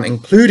everyone,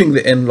 including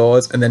the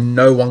in-laws, and then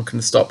no one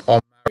can stop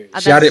our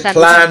marriage. She had it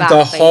planned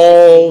the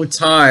whole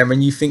time,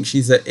 and you think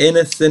she's an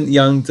innocent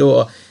young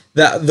daughter.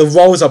 That the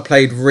roles are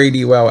played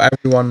really well.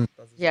 Everyone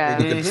does a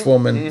really good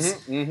performance.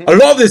 A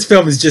lot of this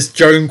film is just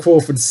Joan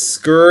Crawford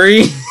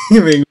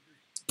screaming.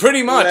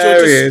 Pretty much,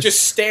 or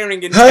just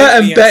staring intently. Her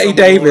and Betty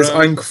Davis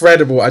are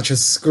incredible at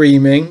just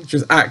screaming,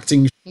 just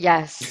acting.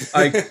 Yes.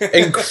 Like,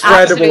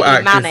 incredible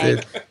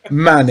actresses.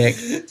 Manic.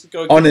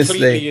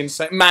 Honestly.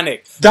 Insane.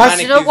 Manic.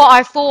 You know what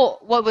I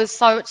thought? What was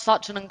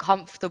such an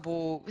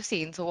uncomfortable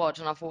scene to watch,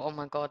 and I thought, oh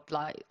my god,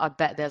 like I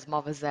bet there's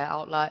mothers there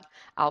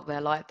out there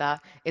like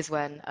that. Is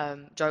when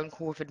Joan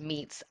Crawford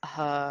meets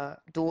her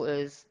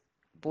daughter's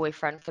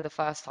boyfriend for the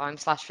first time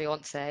 /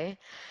 fiance,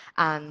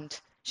 and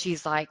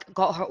she's like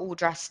got her all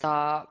dressed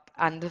up,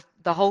 and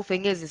the whole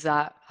thing is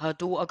that her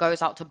daughter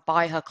goes out to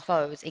buy her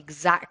clothes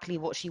exactly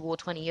what she wore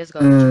 20 years ago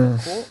when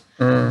she got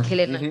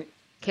caught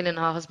killing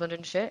her husband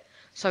and shit.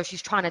 So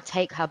she's trying to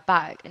take her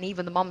back, and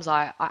even the mum's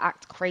like, I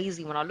act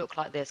crazy when I look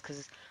like this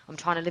because I'm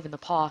trying to live in the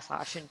past. Like,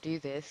 I shouldn't do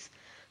this.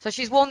 So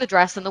she's worn the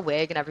dress and the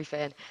wig and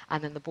everything,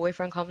 and then the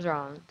boyfriend comes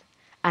around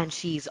and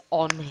she's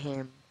on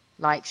him.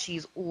 Like,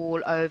 she's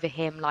all over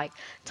him, like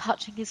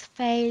touching his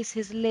face,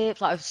 his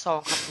lips. Like, I was so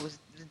uncomfortable. It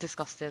was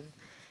disgusting.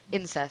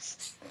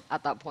 Incest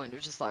at that point. It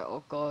was just like,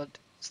 oh god,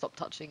 stop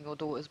touching your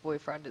daughter's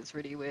boyfriend. It's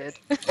really weird.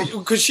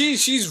 Because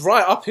she's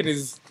right up in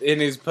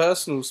his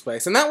personal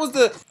space, and that was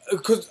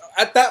because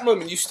at that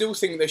moment you still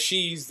think that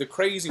she's the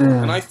crazy one,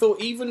 and I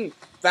thought even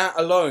that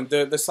alone,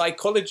 the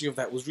psychology of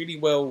that was really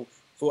well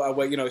thought out.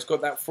 Where it's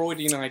got that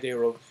Freudian idea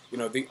of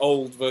the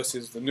old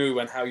versus the new,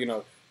 and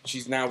how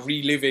she's now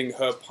reliving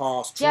her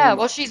past trauma. Yeah,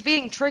 well, she's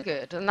being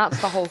triggered, and that's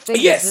the whole thing.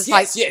 Yes,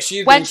 she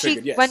is being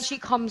triggered. Yes. When she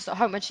comes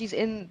home, when she's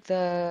in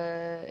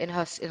her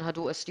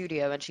daughter's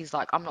studio, and she's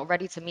like, "I'm not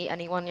ready to meet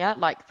anyone yet.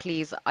 Like,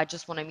 please, I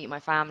just want to meet my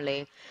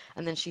family."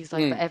 And then she's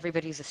like, "But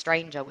everybody's a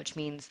stranger," which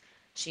means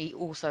she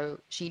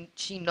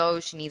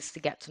knows she needs to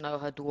get to know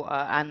her daughter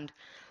and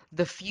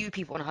the few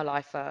people in her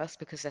life first,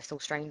 because they're still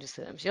strangers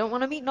to them. She don't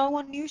want to meet no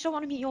one new. She don't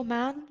want to meet your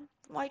man.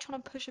 Why are you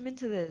trying to push him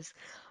into this?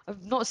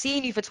 I've not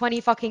seen you for 20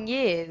 fucking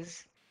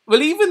years.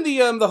 Well, even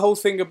the whole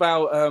thing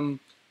about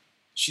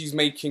she's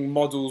making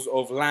models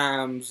of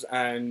lambs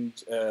and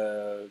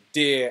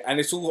deer, and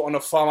it's all on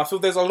a farm. I feel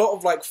there's a lot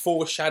of like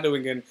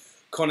foreshadowing and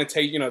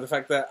connotation. The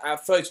fact that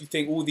at first you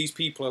think all these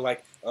people are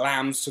like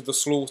lambs to the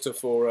slaughter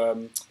for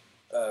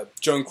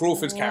Joan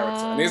Crawford's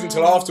character, and it isn't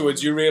until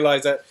afterwards you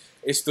realise that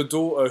it's the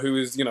daughter who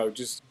is,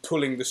 just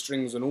pulling the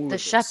strings and all the of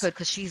this. The shepherd,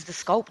 because she's the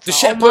sculptor. The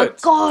shepherd. Oh my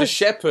god. The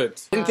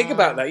shepherd. Didn't think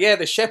about that. Yeah,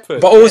 the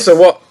shepherd. But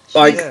also,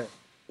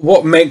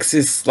 what makes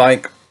this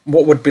like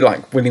what would be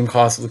like William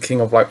Castle, the king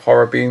of like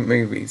horror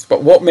movies?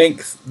 But what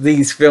makes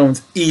these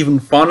films even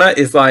funner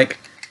is like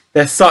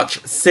they're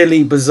such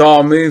silly,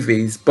 bizarre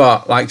movies.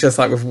 But like just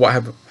like with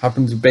what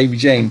happens with Baby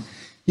Jane,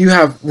 you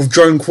have with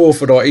Joan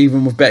Crawford or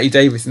even with Betty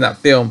Davis in that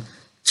film.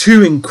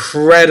 Two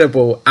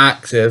incredible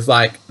actors.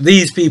 Like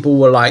these people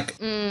were like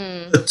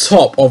the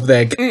top of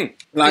their game,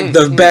 like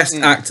the best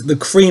actor, the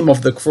cream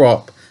of the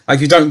crop. Like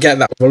you don't get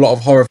that with a lot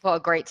of horror. What a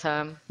great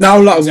term.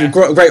 Now, like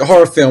great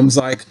horror films,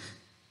 like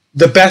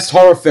the best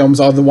horror films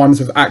are the ones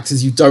with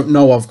actors you don't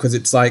know of because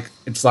it's like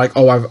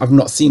oh I've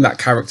not seen that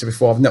character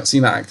before. I've not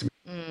seen that actor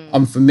before.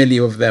 I'm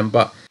familiar with them,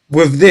 but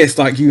with this,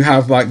 like you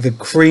have like the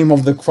cream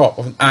of the crop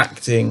of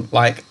acting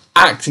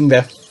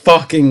their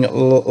fucking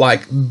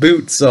like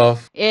boots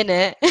off in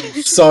it.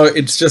 So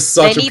it's just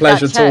such a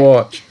pleasure to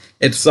watch.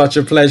 It's such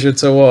a pleasure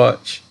to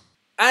watch.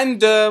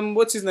 And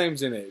what's his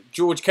name's in it?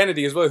 George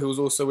Kennedy as well, who was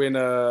also in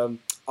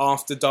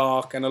After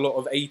Dark and a lot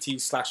of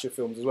 80s slasher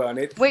films as well.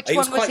 And which he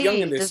one was he? Young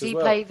in this Does he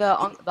well. play the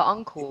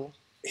uncle?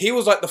 He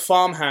was like the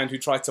farmhand who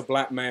tried to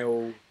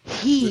blackmail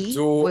the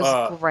daughter.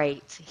 Was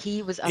great.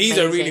 He was amazing. He's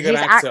a really good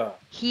actor.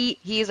 He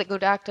is a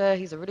good actor.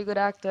 He's a really good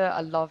actor.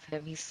 I love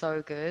him. He's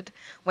so good.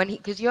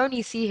 Because you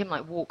only see him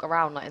like walk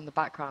around like in the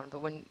background,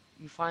 but when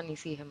you finally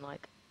see him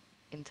like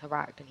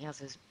interact and he has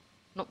his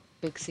not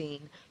big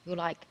scene, you're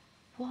like,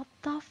 what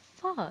the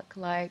fuck?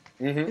 Like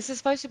this is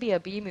supposed to be a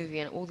B movie,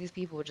 and all these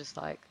people are just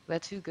like they're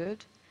too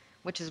good.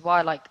 Which is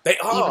why, like, they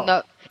are. Even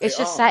though it's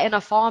just set in a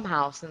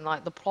farmhouse and,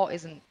 like, the plot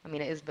isn't... I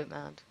mean, it is a bit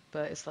mad,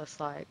 but it's just,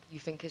 like, you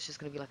think it's just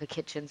going to be, like, a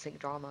kitchen sink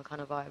drama kind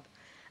of vibe.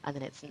 And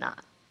then it's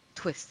not.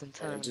 Twists and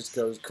turns. It just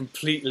goes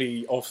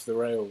completely off the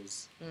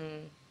rails.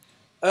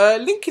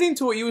 Linking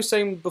into what you were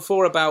saying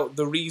before about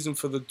the reason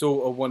for the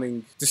daughter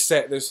wanting to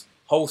set this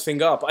whole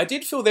thing up. I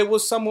did feel there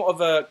was somewhat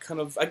of a kind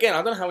of, again,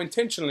 I don't know how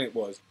intentional it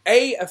was.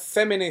 A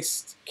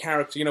feminist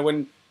character, you know,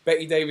 when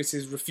Betty Davis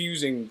is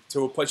refusing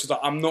to apologize, she's like,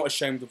 I'm not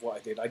ashamed of what I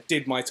did. I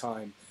did my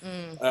time.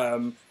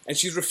 And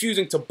she's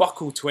refusing to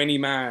buckle to any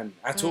man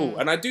at all.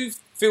 And I do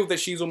feel that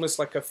she's almost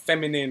like a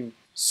feminine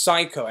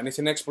psycho, and it's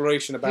an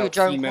exploration about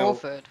female...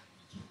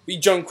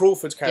 Joan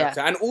Crawford's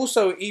character. And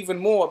also even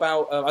more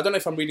about, I don't know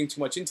if I'm reading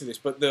too much into this,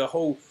 but the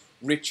whole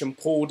rich and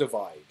poor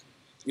divide.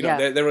 You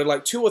know, there are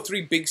like 2 or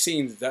 3 big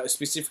scenes that are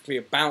specifically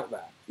about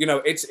that. You know,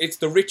 it's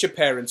the richer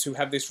parents who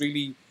have this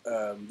really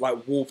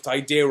like warped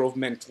idea of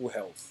mental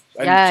health.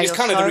 And it's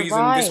kind of the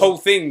reason this whole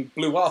thing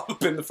blew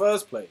up in the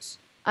first place.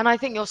 And I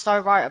think you're so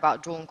right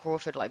about Joan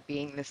Crawford, like,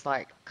 being this,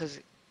 like, because,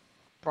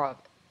 bro,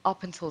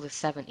 up until the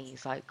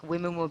 70s, like,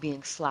 women were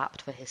being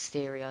slapped for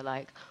hysteria.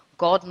 Like,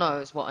 God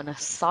knows what an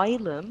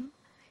asylum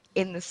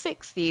in the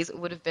 60s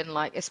would have been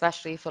like,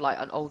 especially for, like,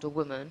 an older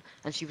woman.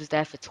 And she was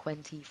there for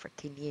 20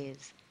 freaking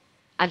years.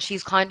 And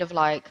she's kind of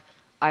like,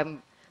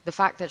 the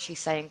fact that she's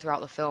saying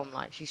throughout the film,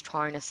 like, she's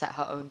trying to set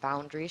her own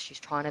boundaries. She's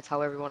trying to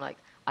tell everyone, like,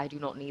 I do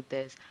not need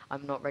this.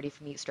 I'm not ready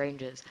to meet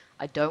strangers.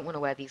 I don't want to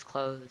wear these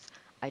clothes.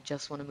 I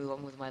just want to move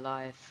on with my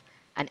life.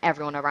 And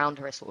everyone around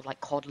her is sort of like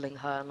coddling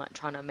her and like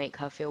trying to make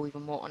her feel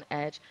even more on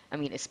edge. I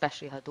mean,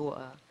 especially her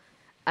daughter.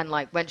 And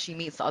like when she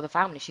meets the other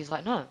family, she's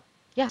like, no,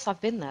 yes,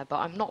 I've been there, but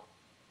I'm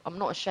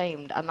not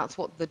ashamed. And that's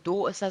what the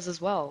daughter says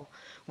as well,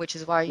 which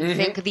is why you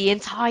think the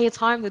entire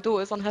time the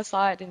daughter's on her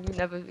side and you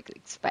never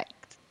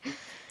expect.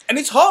 And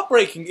it's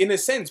heartbreaking in a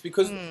sense,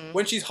 because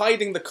when she's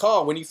hiding the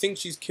car, when you think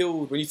she's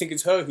killed, when you think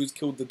it's her who's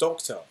killed the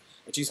doctor,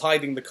 and she's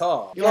hiding the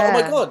car, you're like,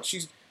 oh my God,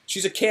 she's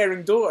a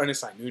caring daughter, and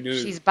it's like, no.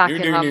 She's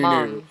backing her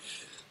mum.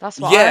 That's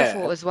what I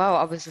thought as well.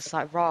 I was just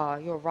like, rah,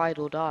 you're ride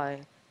or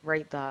die.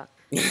 Rate that.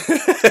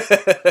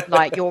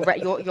 Like, you're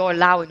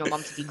allowing your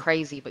mum to be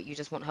crazy, but you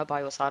just want her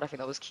by your side. I think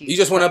that was cute. You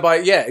just want her by,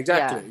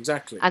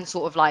 exactly. And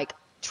sort of like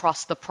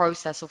trust the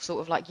process of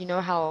sort of like, you know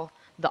how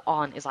the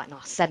aunt is like, nah,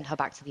 send her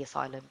back to the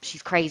asylum.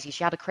 She's crazy.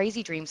 She had a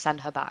crazy dream,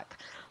 send her back.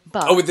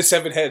 But with the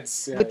severed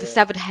heads. The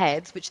severed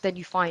heads, which then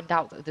you find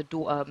out that the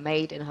daughter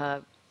made in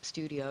her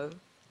studio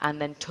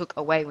and then took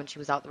away when she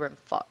was out the room.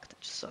 Fucked.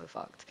 Just so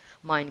fucked.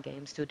 Mind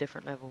games to a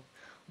different level.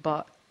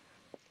 But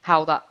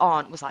how that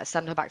aunt was like,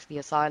 send her back to the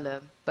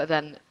asylum. But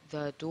then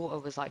the daughter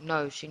was like,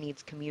 no, she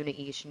needs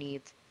community. She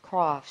needs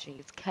craft. She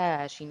needs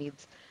care. She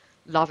needs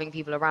loving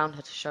people around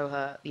her to show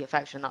her the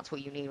affection. That's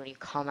what you need when you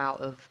come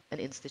out of an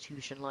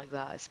institution like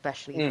that,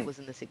 especially if it was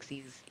in the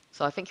 60s.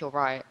 So I think you're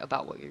right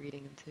about what you're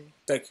reading into.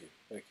 Thank you.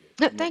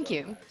 No, thank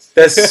you.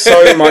 There's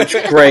so much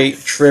great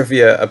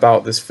trivia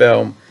about this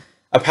film.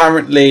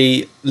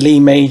 Apparently, Lee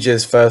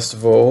Majors, first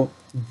of all,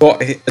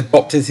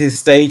 adopted his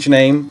stage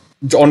name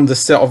on the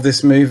set of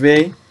this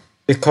movie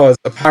because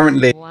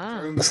apparently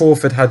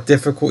Crawford had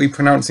difficulty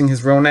pronouncing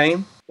his real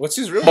name. What's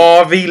his real name?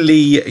 Harvey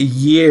Lee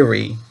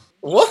Yeary.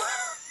 What?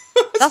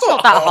 That's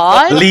not that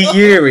hard. Lee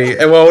Yeary.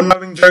 Well,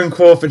 knowing Joan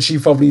Crawford, she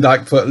probably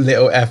like put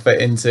little effort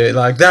into it.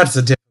 Like, that's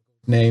a difficult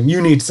name.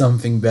 You need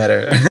something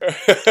better.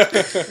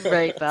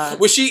 Right, that.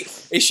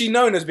 Is she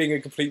known as being a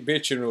complete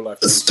bitch in real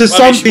life? To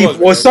some people,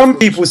 well, some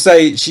people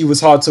say she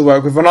was hard to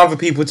work with, and other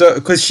people don't,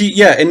 because she,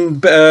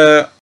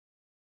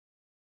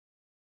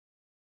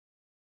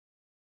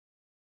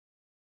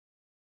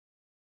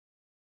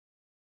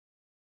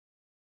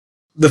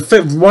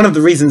 one of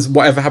the reasons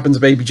Whatever Happened to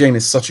Baby Jane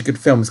is such a good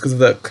film is because of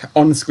the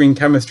on-screen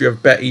chemistry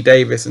of Betty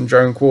Davis and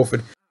Joan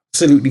Crawford.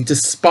 Absolutely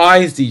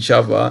despised each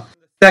other.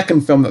 The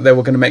second film that they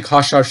were going to make,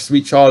 Hush Hush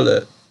Sweet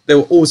Charlotte, they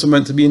were also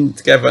meant to be in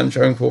together, and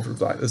Joan Crawford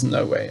was like, there's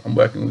no way I'm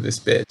working with this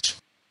bitch.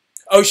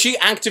 Oh, she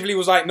actively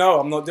was like, no,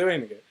 I'm not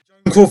doing it.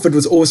 Joan Crawford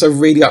was also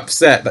really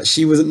upset that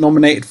she wasn't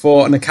nominated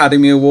for an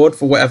Academy Award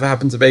for Whatever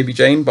Happened to Baby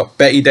Jane, but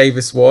Betty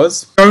Davis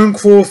was. Joan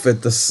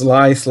Crawford, the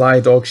sly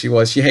dog she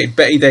was, she hated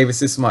Betty Davis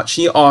this much.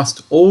 She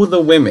asked all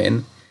the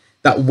women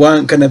that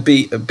weren't going to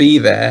be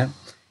there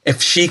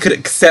if she could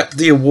accept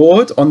the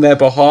award on their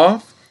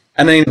behalf.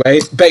 And anyway,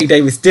 Betty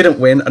Davis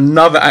didn't win,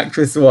 another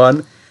actress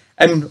won,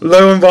 and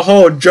lo and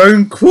behold,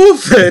 Joan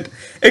Crawford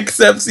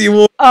accepts the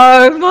award.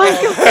 Oh my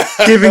God.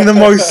 Giving the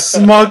most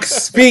smug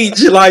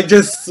speech, like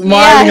just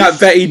smiling at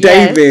Betty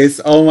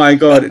Davis. Oh my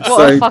God. It's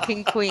what a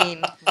fucking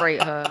queen.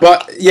 Rate her.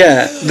 But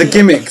yeah, the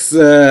gimmicks.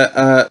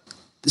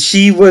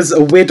 She was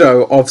a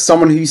widow of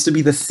someone who used to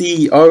be the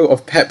CEO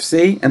of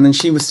Pepsi, and then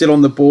she was still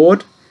on the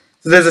board.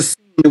 So there's a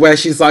scene where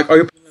she's like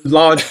opening a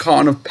large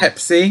carton of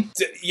Pepsi.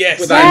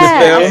 Yes.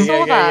 I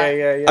saw that.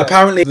 Yeah.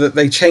 Apparently that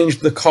they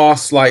changed the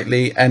cast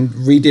slightly and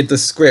redid the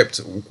script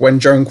when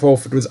Joan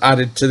Crawford was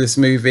added to this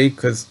movie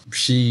because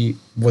she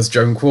was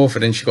Joan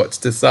Crawford and she got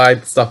to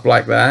decide stuff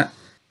like that.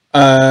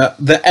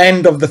 The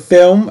end of the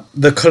film,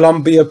 the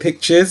Columbia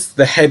Pictures,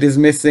 the head is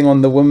missing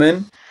on the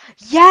woman.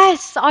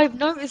 Yes, I've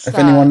noticed that. If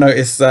anyone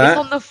noticed that. It's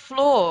on the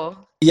floor.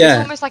 Yeah.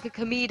 It's almost like a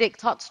comedic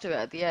touch to it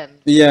at the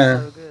end.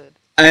 Yeah. It's so good.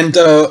 And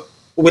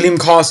William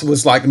Castel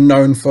was like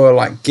known for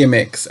like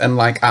gimmicks and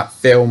like at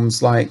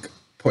films like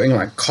putting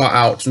like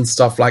cutouts and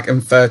stuff, like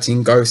in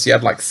 13 Ghosts he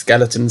had like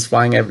skeletons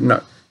flying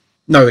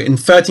No, in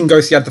 13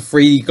 Ghosts, he had the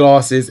 3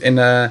 glasses and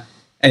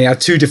he had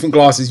 2 different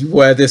glasses. You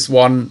wear this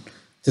one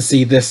to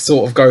see this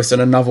sort of ghost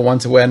and another one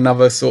to wear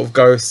another sort of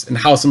ghost. In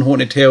House on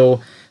Haunted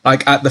Hill,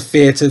 like at the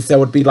theatres, there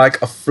would be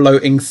like a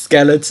floating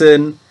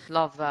skeleton.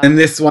 Love that. And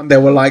this one, there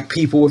were like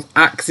people with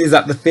axes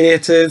at the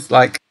theatres,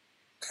 like.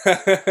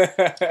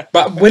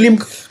 But William,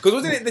 because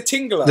wasn't it the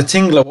Tingler? The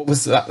Tingler, what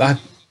was that?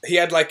 He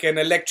had like an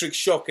electric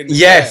shock in the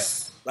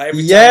yes. chair. Like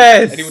every yes.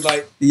 time, and he would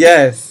like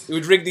he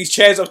would rig these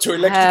chairs up to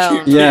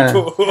electrocute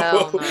people.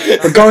 Hell no.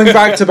 But going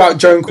back to about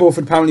Joan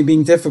Crawford apparently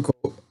being difficult,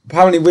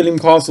 apparently William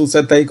Castle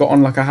said they got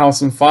on like a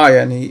house on fire,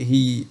 and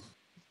he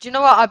Do you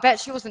know what? I bet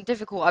she wasn't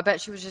difficult. I bet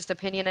she was just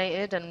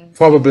opinionated and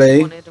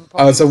probably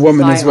as a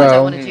woman as well. I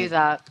don't want to do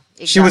that.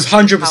 Exactly. She was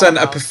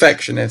 100% a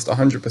perfectionist,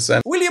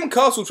 100%. William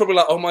Castle was probably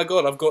like, oh my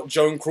god, I've got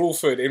Joan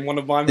Crawford in one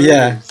of my movies.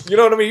 Yeah. You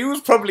know what I mean?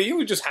 He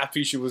was just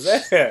happy she was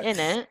there.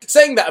 Innit?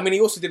 Saying that, I mean,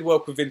 he also did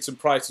work with Vincent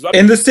Price as well.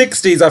 In the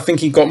 60s, I think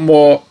he got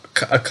more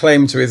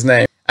acclaim to his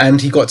name,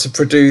 and he got to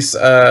produce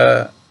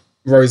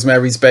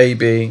Rosemary's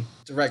Baby,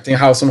 directing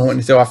House on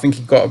Haunted Hill. I think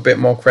he got a bit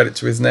more credit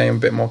to his name, a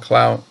bit more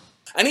clout.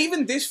 And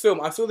even this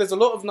film, I feel there's a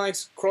lot of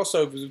nice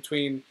crossovers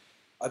between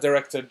our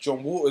director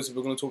John Waters, who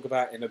we're going to talk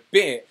about in a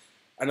bit,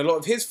 and a lot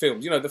of his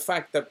films. You know, the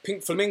fact that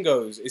Pink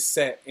Flamingos is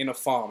set in a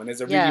farm and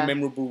there's a really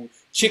memorable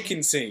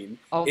chicken scene.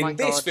 In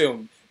this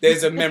film,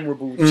 there's a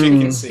memorable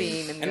chicken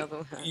scene. And,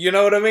 you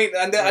know what I mean?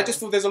 And I just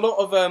thought there's a lot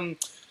of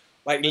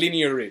like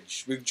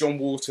linearage with John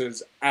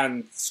Waters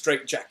and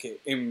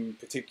Straitjacket in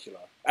particular.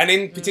 And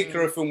in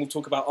particular, a film we'll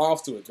talk about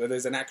afterwards, where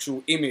there's an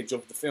actual image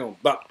of the film.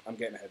 But I'm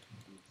getting ahead.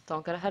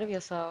 Don't get ahead of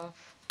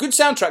yourself. Good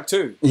soundtrack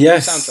too.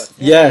 Yes, soundtrack.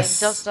 yes.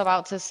 Just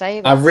about to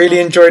say that. I really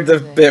enjoyed the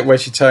bit where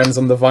she turns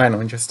on the vinyl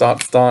and just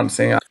starts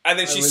dancing. And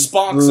then she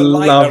sparks a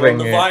lighter on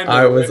the vinyl.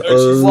 I was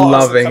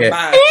loving it.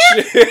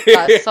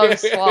 That's so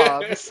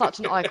suave. It's such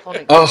an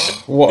iconic.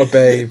 Oh, what a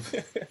babe.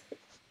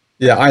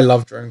 Yeah, I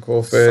love Joan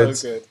Crawford.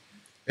 So good.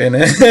 In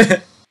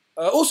it.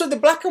 Also, the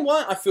black and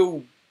white, I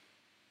feel...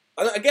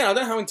 Again, I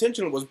don't know how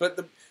intentional it was, but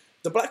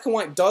the black and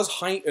white does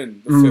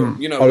heighten the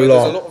film. You know, where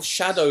there's a lot of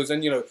shadows,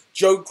 and you know,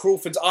 Joan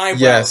Crawford's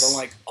eyebrows are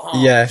like,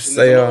 yes,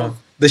 they are.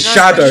 The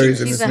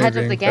shadows in this movie ahead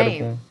of the incredible.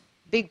 game.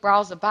 Big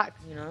brows are back,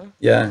 you know.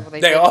 Yeah,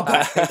 they are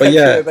back. But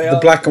yeah, the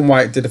black and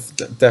white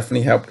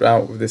definitely helped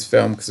out with this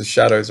film because the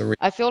shadows are. Really...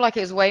 I feel like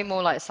it was way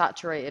more like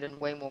saturated and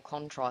way more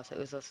contrast. It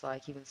was just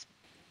like even.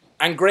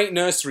 And great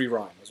nursery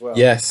rhyme as well.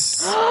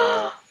 Yes.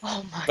 Oh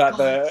my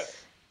god.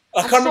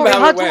 I can't remember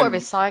how her it went. Her daughter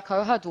is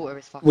psycho. Her daughter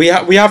is fucking. We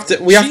have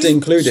to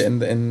include it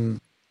in.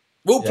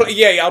 We'll put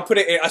I'll put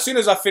it in. As soon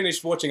as I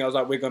finished watching, I was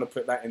like, we're gonna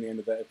put that in the end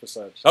of the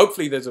episode.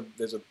 Hopefully, there's a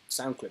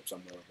sound clip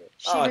somewhere of it.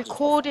 She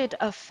recorded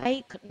a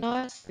fake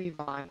nursery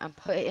rhyme and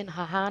put it in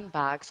her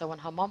handbag. So when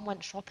her mum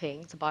went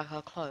shopping to buy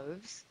her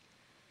clothes,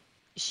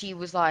 she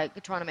was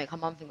like trying to make her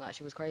mum think that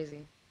she was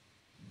crazy.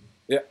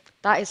 Yeah.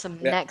 That is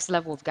some next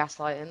level of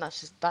gaslighting.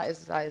 That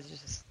is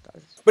just.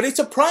 But it's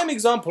a prime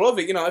example of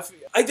it, you know.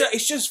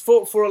 It's just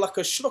for like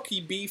a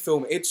schlocky B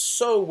film. It's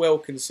so well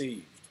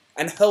conceived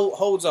and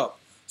holds up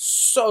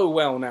so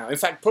well now. In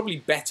fact, probably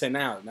better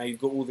now. Now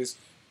you've got all this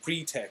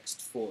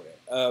pretext for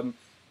it.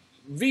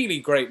 Really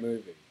great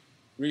movie.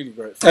 Really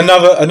great film.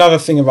 Another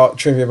thing about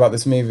trivia about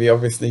this movie,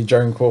 obviously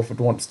Joan Crawford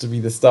wants to be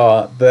the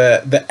star.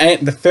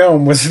 The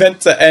film was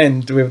meant to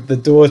end with the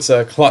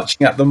daughter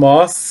clutching at the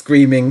mast,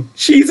 screaming,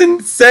 "She's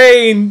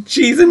insane!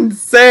 She's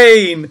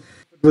insane!"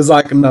 It was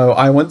like, no,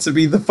 I want to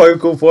be the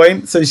focal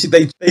point. So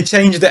they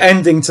changed the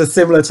ending to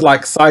similar to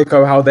like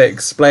Psycho, how they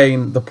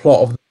explain the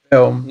plot of the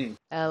film.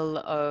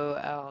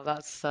 LOL,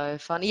 that's so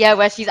funny. Yeah,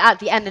 where she's at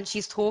the end and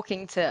she's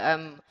talking to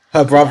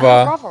her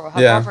brother.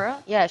 Brother.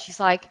 Yeah, she's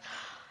like,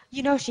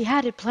 you know, she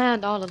had it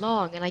planned all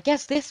along, and I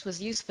guess this was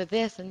used for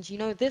this, and you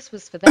know, this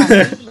was for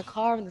that. Even the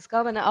car and the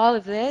skull and all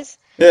of this.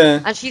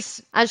 Yeah. And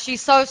she's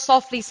so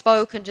softly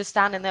spoken, just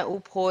standing there all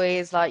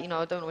poised, like, you know,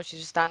 I don't know what she's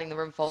just standing in the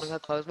room folding her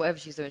clothes, whatever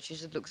she's doing, she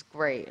just looks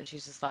great, and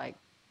she's just like.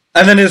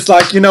 And then it's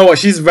like, you know what,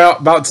 she's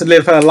about to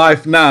live her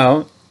life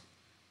now.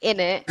 In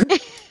it.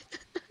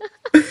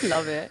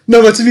 Love it.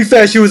 No, but to be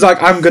fair, she was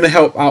like, I'm going to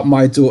help out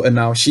my daughter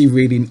now.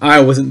 I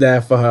wasn't there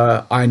for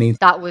her. I need...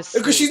 That was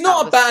because she's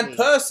not a bad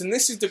person.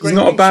 This is the great thing.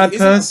 She's not a bad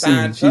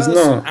person. She's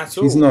not.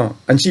 She's not.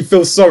 And she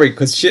feels sorry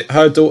because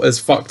her daughter's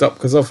fucked up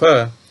because of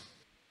her.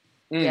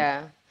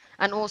 Yeah.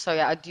 And also,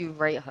 yeah, I do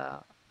rate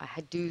her.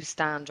 I do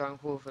stand Joan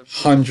Crawford.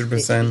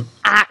 100%.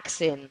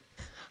 Axing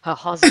her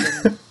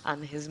husband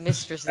and his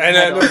mistress.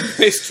 And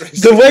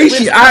mistress. The way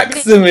she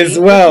acts him as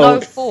well.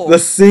 The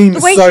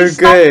scene's so good.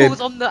 The way she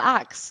stumbles on the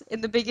axe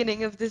in the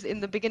beginning of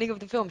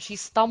the film. She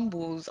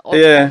stumbles on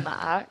the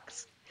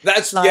axe.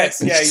 That's like,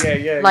 yes,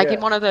 yeah. Like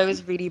in one of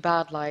those really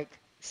bad like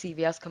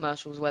CVS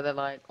commercials where they're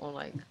like on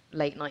like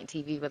late night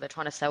TV where they're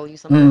trying to sell you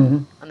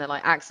something and they're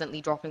like accidentally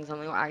dropping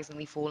something or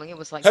accidentally falling. It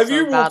was like. Have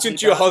you walked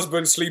into your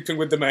husband sleeping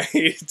with the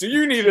maid? Do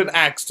you need an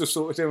axe to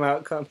sort him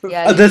out? Kind of?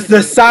 Yeah.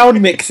 The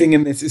sound mixing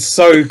in this is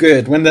so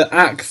good when the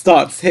axe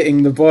starts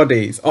hitting the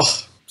bodies.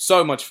 Oh,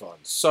 so much fun.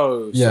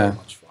 So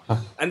much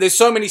fun. And there's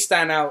so many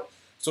standout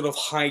sort of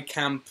high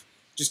camp,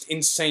 just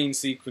insane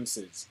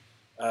sequences.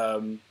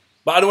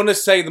 But I don't want to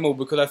say them all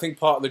because I think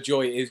part of the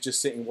joy is just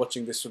sitting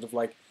watching this sort of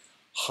like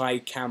high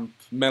camp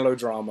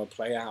melodrama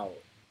play out.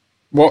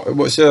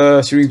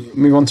 Should we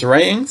move on to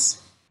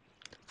ratings?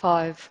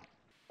 5.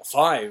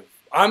 5.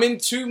 I'm in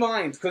two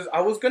minds because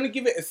I was going to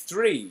give it a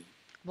 3.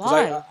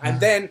 Why? And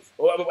then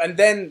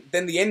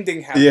the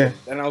ending happened,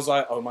 and I was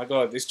like, oh my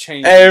god, this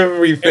changed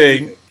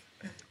everything.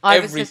 I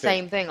was the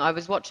same thing. I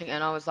was watching it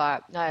and I was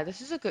like, no,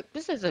 this is a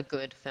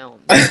good film.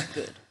 This is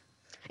good.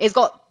 It's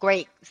got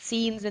great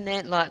scenes in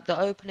it. Like the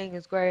opening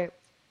is great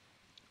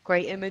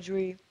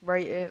imagery.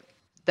 Rate it.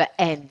 The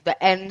end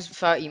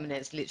 30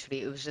 minutes,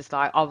 literally, it was just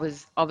like I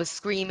was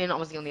screaming. I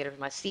was on the edge of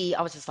my seat.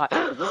 I was just like,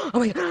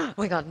 oh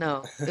my god,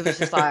 no. It was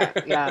just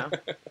like, yeah,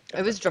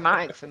 it was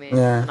dramatic for me,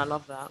 and I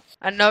love that.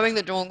 And knowing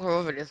that Dawn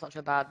Crawford is such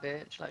a bad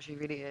bitch, like she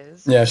really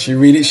is. Yeah, she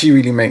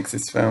really makes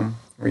this film.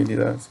 Really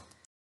does.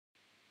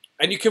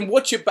 And you can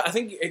watch it, but I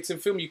think it's a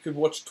film you could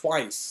watch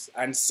twice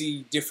and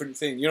see different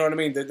things. You know what I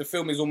mean? The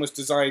film is almost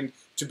designed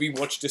to be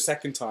watched a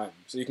second time,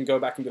 so you can go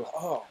back and be like,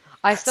 oh.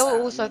 I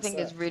still also think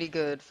it's really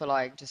good for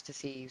like just to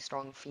see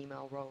strong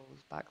female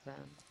roles back then.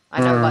 I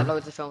know like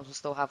loads of films will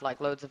still have like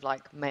loads of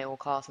like male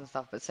cast and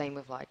stuff, but same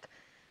with like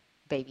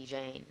Baby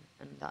Jane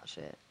and that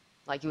shit.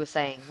 Like you were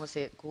saying, what's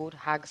it called?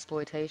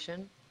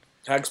 Hagsploitation?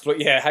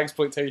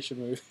 Hagsploitation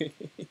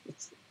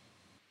movies.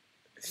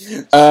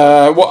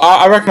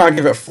 I reckon I'll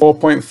give it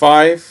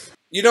 4.5.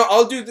 You know,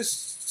 I'll do the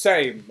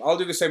same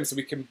so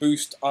we can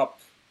boost up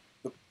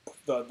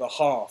the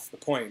half, the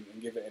point,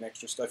 and give it an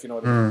extra stuff, you know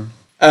what I mean?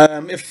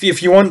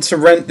 If you want to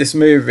rent this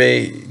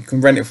movie, you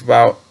can rent it for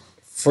about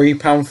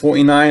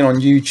 £3.49 on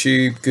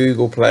YouTube,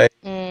 Google Play,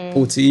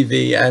 Apple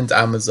TV, and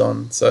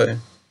Amazon. So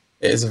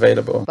it is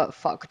available. But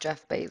fuck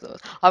Jeff Bezos.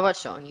 I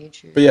watched it on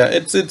YouTube. But yeah,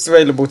 it's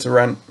available to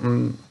rent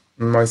on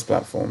most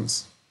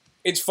platforms.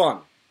 It's fun.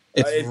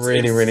 It's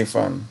really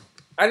fun.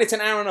 And it's an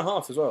hour and a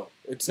half as well.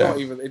 It's not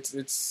even.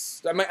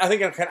 It's. I mean, I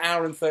think like an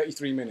hour and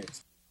 33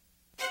 minutes.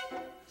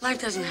 Life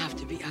doesn't have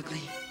to be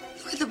ugly.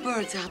 Look at the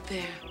birds out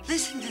there.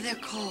 Listen to their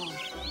call.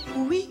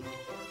 Ooh-wee.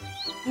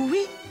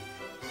 Ooh-wee.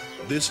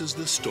 This is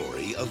the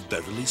story of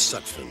Beverly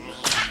Sutphin.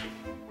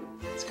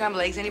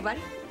 Scrambled eggs, anybody?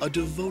 A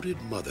devoted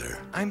mother.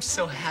 I'm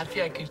so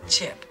happy I could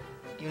chip.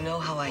 You know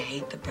how I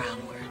hate the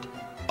brown word.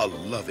 A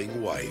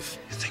loving wife.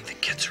 You think the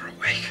kids are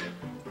awake?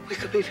 We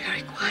could be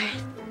very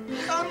quiet.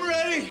 I'm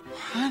ready.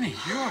 Honey,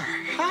 you're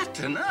hot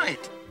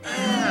tonight.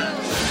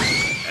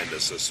 And a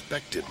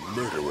suspected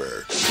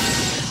murderer.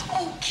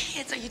 Oh,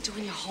 kids, are you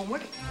doing your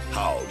homework?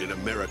 How did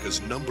America's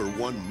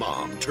 #1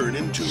 mom turn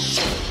into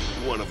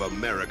one of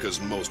America's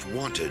most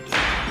wanted?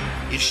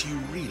 Is she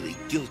really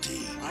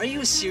guilty? Are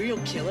you a serial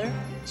killer?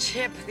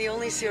 Chip, the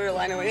only cereal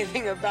I know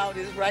anything about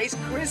is Rice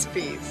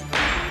Krispies.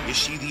 Is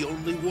she the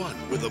only one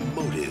with a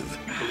motive?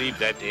 Believe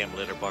that damn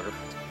litter bugger.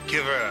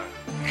 Give her a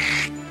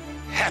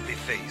happy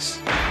face.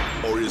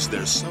 Or is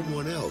there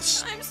someone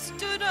else I'm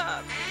stood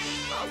up.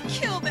 I'll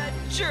kill that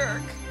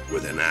jerk.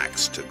 with an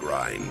axe to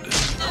grind?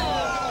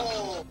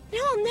 No,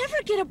 I'll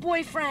never get a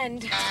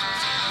boyfriend.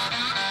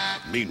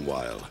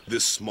 Meanwhile,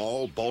 this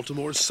small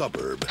Baltimore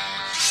suburb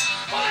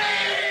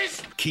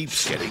Please!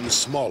 keeps getting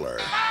smaller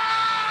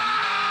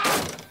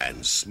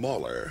and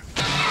smaller.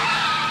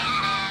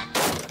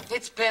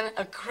 It's been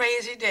a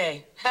crazy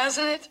day,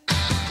 hasn't it?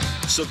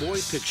 Savoy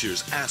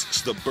Pictures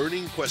asks the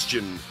burning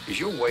question, Is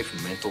your wife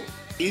mental?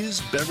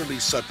 is Beverly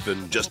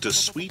Sutphin just a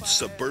sweet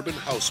suburban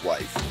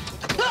housewife?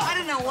 I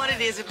don't know what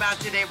it is about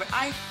today, but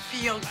I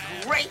feel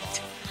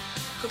great.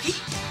 Cookie?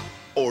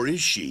 Or is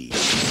she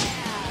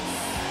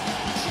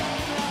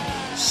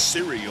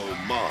serial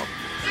mom?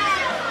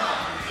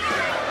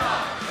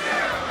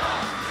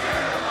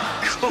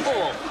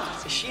 Cool.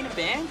 Is she in a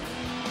band?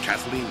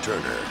 Kathleen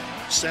Turner,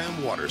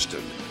 Sam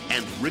Waterston,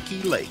 and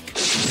Ricky Lake.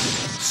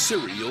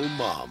 Serial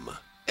mom.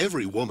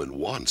 Every woman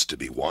wants to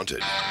be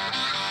wanted.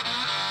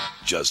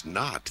 Just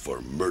not for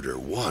Murder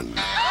One.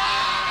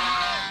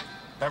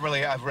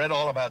 Beverly, I've read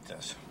all about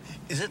this.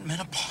 Is it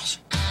menopause?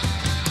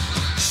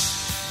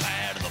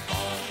 Bad to the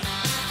bone.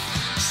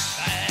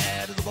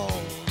 Bad to the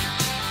bone.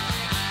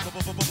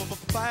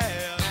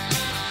 Bad.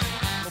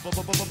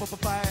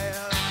 Bad.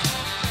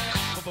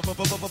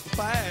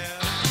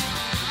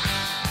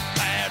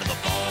 Bad to the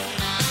bone.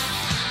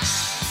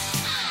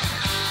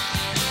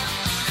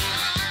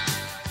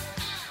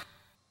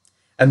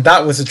 And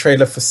that was a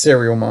trailer for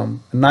Serial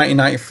Mom, a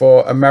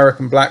 1994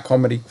 American black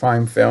comedy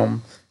crime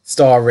film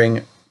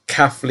starring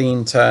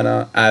Kathleen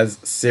Turner as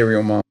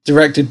Serial Mom.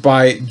 Directed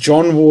by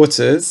John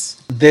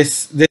Waters.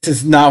 This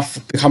has now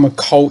become a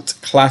cult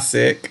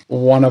classic,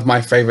 one of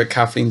my favorite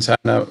Kathleen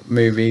Turner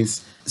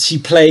movies. She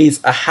plays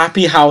a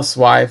happy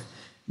housewife,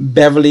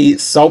 Beverly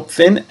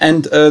Sutphin,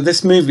 and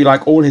this movie,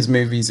 like all his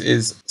movies,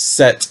 is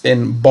set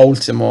in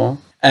Baltimore.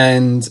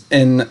 And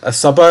in a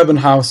suburban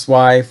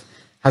housewife,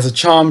 has a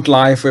charmed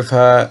life with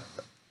her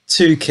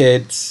 2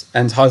 kids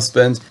and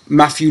husband.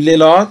 Matthew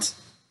Lillard,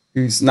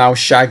 who's now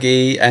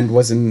Shaggy and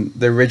was in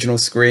the original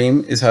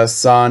Scream, is her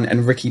son,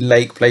 and Ricky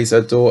Lake plays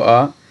her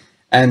daughter.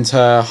 And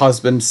her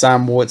husband,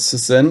 Sam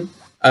Waterston,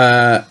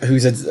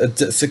 who's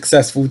a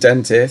successful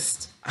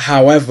dentist.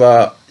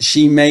 However,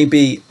 she may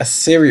be a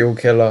serial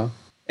killer.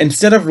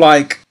 Instead of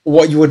like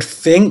what you would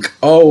think,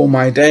 oh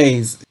my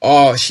days,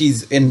 oh,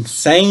 she's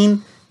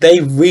insane. They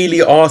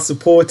really are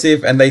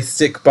supportive and they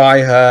stick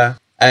by her.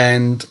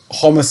 And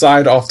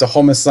homicide after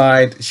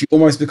homicide, she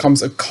almost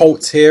becomes a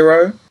cult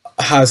hero,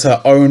 has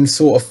her own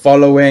sort of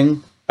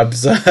following.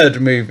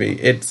 Absurd movie.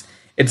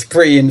 It's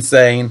pretty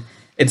insane.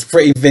 It's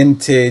pretty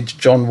vintage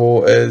John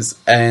Waters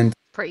and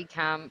Pretty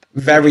camp.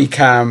 very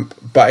camp,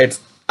 but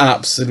it's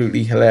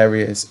absolutely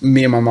hilarious.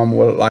 Me and my mum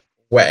were like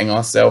wetting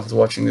ourselves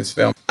watching this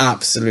film.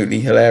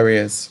 Absolutely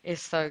hilarious.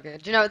 It's so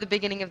good. Do you know at the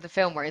beginning of the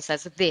film where it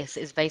says that this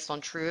is based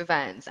on true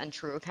events and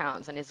true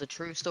accounts and is a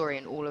true story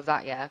and all of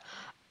that, yeah?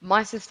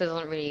 My sister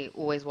doesn't really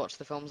always watch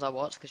the films I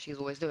watch because she's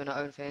always doing her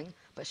own thing,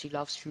 but she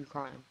loves true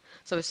crime.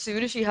 So as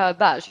soon as she heard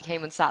that, she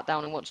came and sat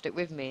down and watched it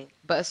with me.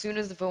 But as soon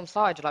as the film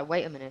started, you're like,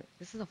 wait a minute,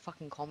 this is a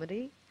fucking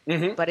comedy?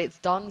 Mm-hmm. But it's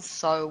done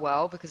so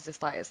well because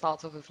it's like it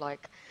starts off with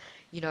like,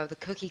 you know, the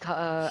cookie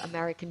cutter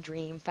American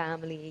dream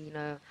family, you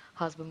know,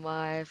 husband,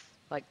 wife,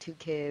 like 2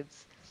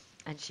 kids,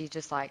 and she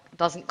just like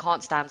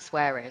can't stand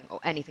swearing or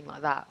anything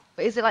like that.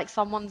 But is it like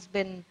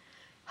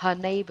her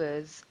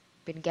neighbors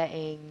been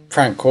getting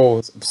Prank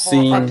calls,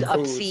 obscene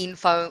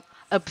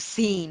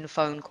obscene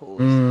phone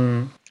calls,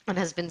 and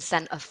has been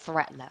sent a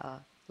threat letter,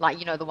 like,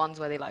 you know, the ones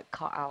where they like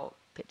cut out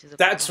pictures of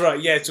That's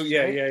right. Yeah. So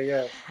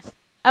yeah.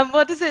 And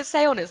what does it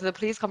say on it? So the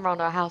police come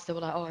around our house. They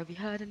were like, "Oh, have you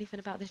heard anything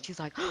about this?" She's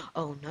like,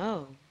 "Oh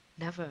no,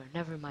 never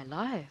in my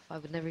life. I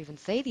would never even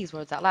say these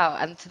words out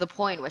loud." And to the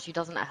point where she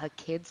doesn't let her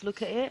kids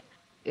look at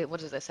it. What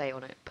does it say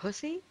on it?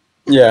 Pussy?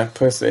 Yeah,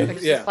 pussy.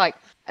 It's just like,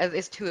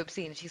 it's too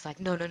obscene. She's like,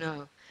 no,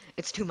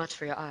 it's too much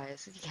for your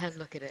eyes. You can't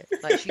look at it.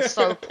 Like, she's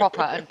so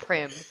proper and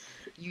prim.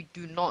 You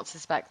do not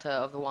suspect her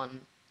of the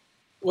one.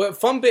 Well,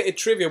 fun bit of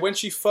trivia, when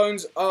she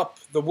phones up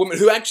the woman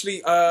who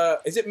actually,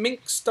 is it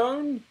Mink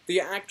Stone? The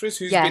actress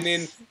who's been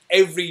in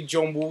every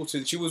John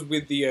Waters. She was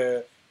with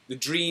the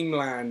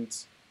Dreamland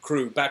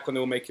crew back when they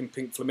were making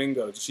Pink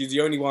Flamingos. She's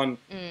the only one,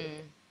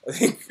 I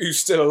think, who's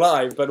still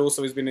alive, but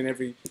also has been in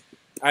every...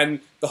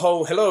 And the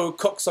whole, hello,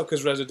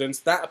 cocksucker's residence,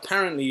 that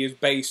apparently is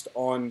based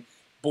on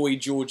Boy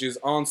George's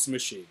answer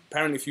machine.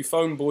 Apparently, if you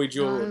phone Boy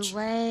George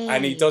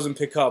and he doesn't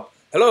pick up,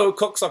 hello,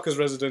 cocksucker's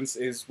residence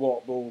is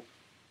what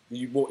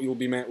you'll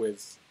be met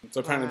with.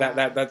 So apparently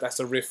that's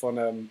a riff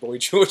on Boy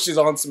George's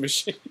answer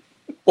machine.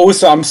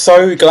 Also, I'm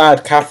so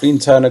glad Kathleen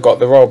Turner got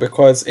the role,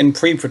 because in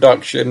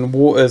pre-production,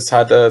 Waters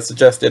had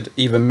suggested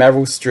either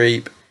Meryl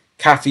Streep,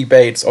 Kathy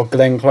Bates or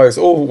Glenn Close,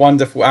 all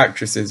wonderful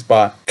actresses,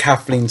 but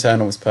Kathleen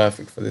Turner was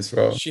perfect for this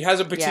role. She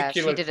has a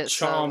particular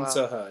charm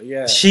to her,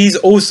 yeah. She's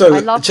also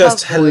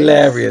just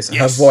hilarious.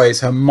 Her voice,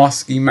 her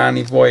musky,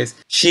 manly voice.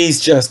 She's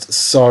just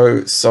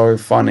so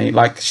funny.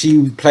 Like,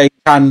 she played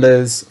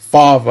Chandler's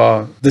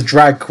father, the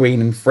drag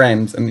queen in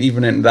Friends, and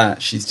even in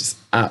that, she's just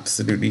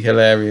absolutely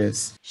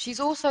hilarious. She's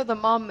also the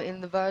mum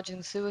in the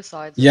Virgin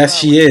Suicides. Yes,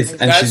 she is,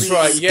 and she's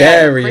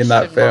scary in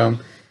that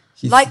film.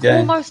 Like, scary.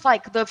 Almost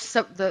like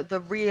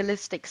the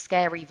realistic,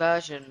 scary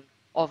version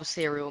of a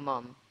serial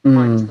mum,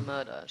 minus the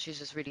murder. She's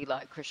just really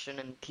like Christian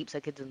and keeps her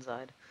kids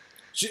inside.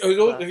 Have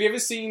you ever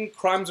seen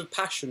Crimes of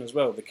Passion as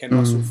well, the Ken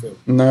Russell film?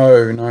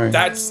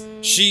 No.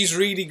 She's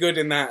really good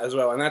in that as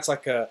well, and that's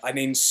like an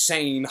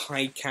insane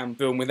high camp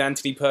film with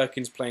Anthony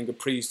Perkins playing a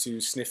priest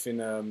who's sniffing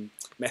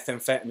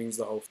methamphetamines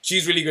the whole.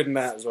 She's really good in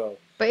that as well.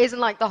 But isn't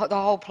like the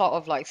whole plot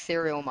of like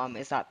Serial Mum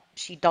is that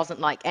she doesn't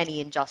like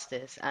any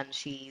injustice, and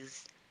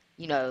she's,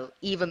 you know,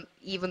 even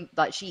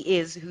like she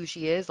is who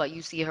she is. Like,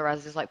 you see her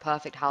as this like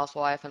perfect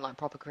housewife and like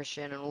proper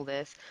Christian and all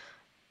this.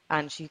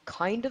 And she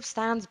kind of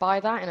stands by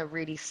that in a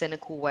really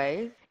cynical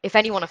way. If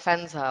anyone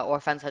offends her or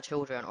offends her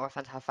children or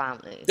offends her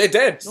family, they're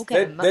dead.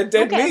 They're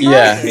dead meat.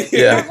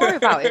 Yeah. Don't worry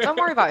about it. Don't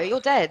worry about it. You're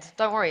dead.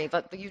 Don't worry.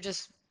 But you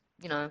just,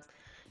 you know,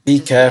 be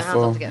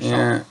careful. To get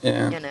shot,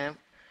 you know.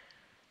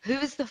 Who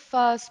is the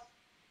first?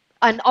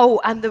 And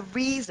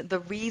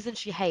the reason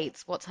she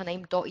hates, what's her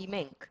name? Dottie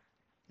Mink.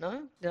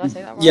 No? Did I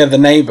say that right? Yeah, the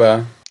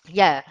neighbor.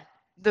 Yeah.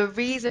 The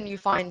reason you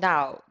find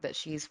out that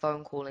she's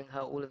phone calling her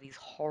all of these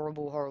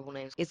horrible, horrible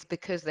names is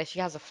because she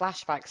has a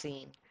flashback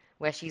scene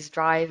where she's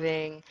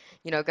driving,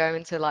 you know,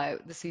 going to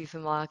like the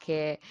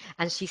supermarket,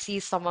 and she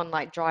sees someone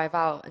like drive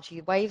out and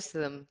she waves to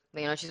them.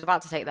 You know, she's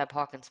about to take their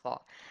parking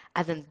spot.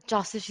 And then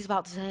just as she's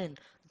about to turn,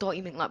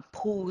 Dottie Mink like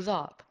pulls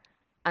up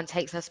and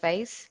takes her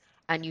space.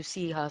 And you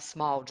see her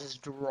smile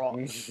just drop.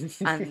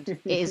 And it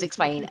is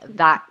explained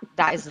that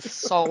is the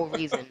sole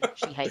reason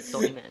she hates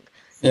Dottie Mink.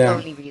 The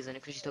only reason,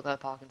 because she took her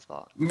parking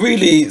spot.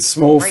 Really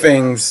small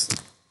things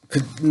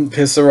could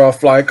piss her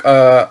off. Like,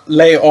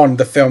 later on,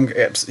 the film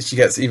she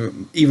gets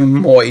even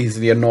more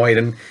easily annoyed.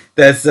 And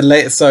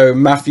there's so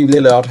Matthew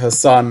Lillard, her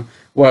son,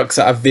 works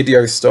at a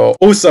video store.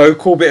 Also,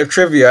 cool bit of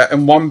trivia,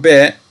 in one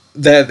bit,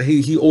 that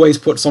he always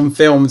puts on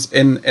films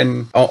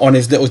on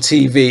his little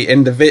TV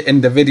in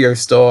the video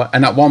store,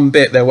 and at one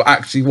bit they were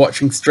actually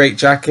watching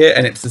Straitjacket,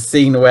 and it's the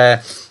scene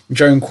where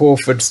Joan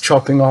Crawford's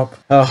chopping up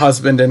her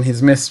husband and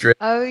his mistress.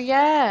 Oh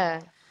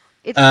yeah.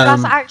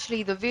 That's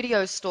actually the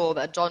video store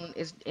that John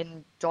is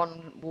in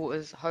John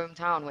Waters'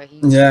 hometown where he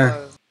used to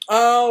go.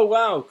 Oh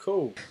wow,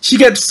 cool. She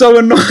gets so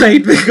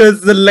annoyed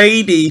because the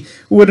lady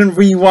wouldn't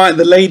rewind.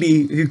 The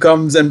lady who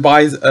comes and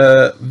buys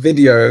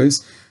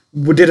videos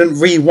didn't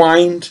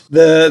rewind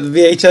the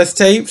VHS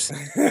tapes.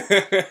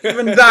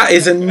 Even that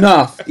is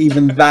enough.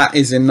 Even that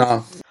is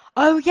enough.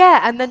 Oh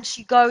yeah, and then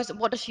she goes.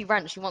 What does she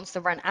rent? She wants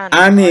to rent Annie.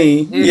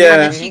 Annie, right? yeah.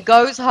 And then she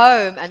goes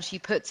home and she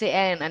puts it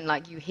in, and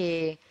like you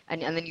hear,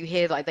 and then you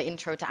hear like the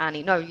intro to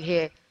Annie. No, you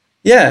hear.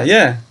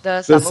 Yeah.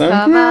 The sun will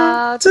come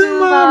out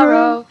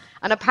tomorrow.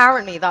 And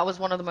apparently that was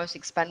one of the most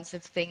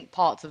expensive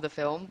parts of the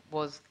film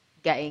was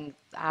having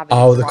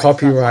the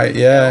copyright.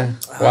 Yeah.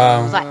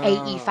 Wow. It was like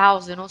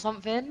 80,000 or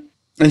something.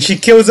 And she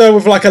kills her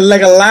with like a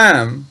leg of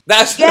lamb.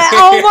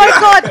 Oh my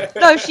god!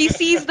 No, she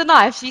sees the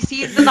knife. She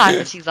sees the knife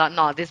and she's like,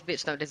 nah, this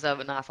bitch don't deserve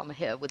a knife. I'm gonna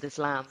hit her with this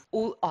lamb.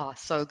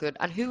 So good.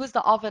 And who was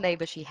the other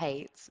neighbor she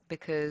hates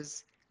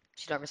because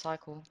she don't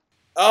recycle?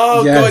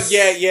 Oh god,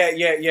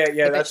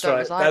 yeah. That's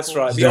right. That's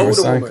right. The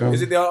older woman.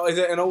 Is it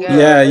an older?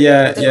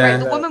 Yeah.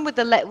 The woman with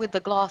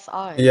the glass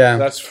eye. Yeah.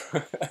 That's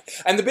right.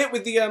 And the bit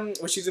with the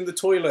when she's in the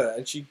toilet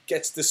and she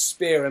gets the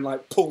spear and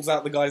like pulls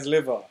out the guy's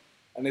liver.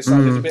 And it's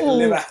like there's a bit of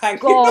liver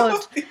hanging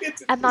off the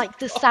internet. And like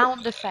the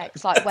sound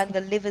effects, like when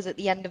the liver's at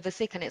the end of the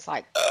stick and it's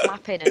like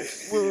flapping and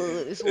it's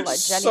all like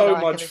jelly so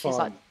like, much and fun. she's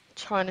like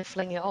trying to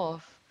fling it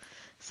off.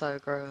 So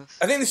gross.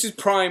 I think this is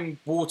prime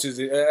Waters,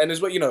 and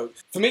as well,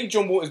 for me,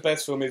 John Waters'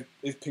 best film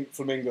is Pink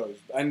Flamingos,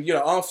 and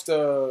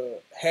after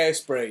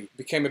Hairspray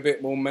became a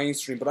bit more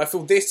mainstream, but I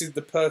feel this is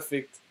the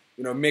perfect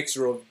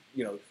mixer of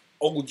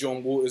old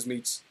John Waters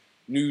meets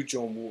new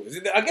John Waters.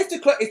 I guess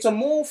it's a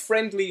more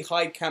friendly,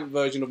 high camp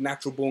version of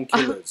Natural Born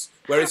Killers,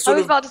 where it's I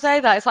was about to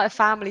say that it's like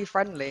family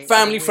friendly.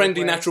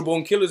 Natural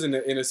Born Killers in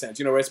a sense.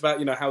 Where it's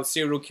about how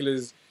serial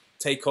killers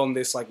take on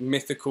this like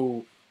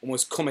mythical,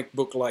 almost comic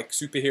book like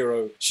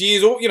superhero. She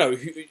is all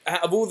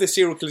out of all the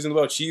serial killers in the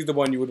world, she's the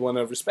one you would want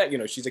to respect.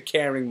 She's a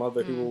caring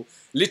mother who will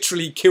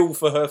literally kill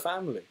for her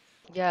family.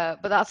 Yeah,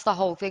 but that's the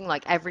whole thing.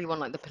 Like everyone,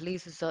 like the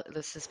police is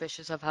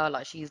suspicious of her.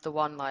 Like she's the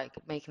one like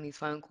making these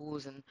phone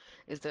calls and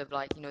is the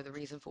the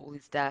reason for all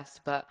these deaths.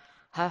 But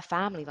her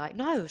family, like,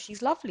 no,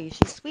 she's lovely,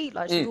 she's sweet.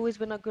 Like she's always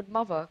been a good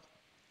mother.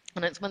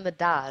 And it's when the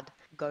dad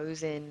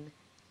goes in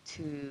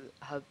to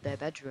their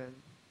bedroom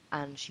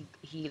and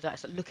he's like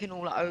looking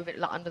all over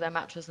like under their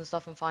mattress and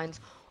stuff and finds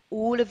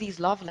all of these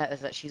love letters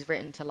that she's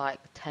written to like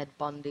Ted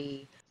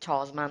Bundy,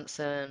 Charles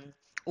Manson.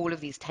 All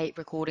of these tape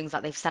recordings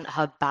that they've sent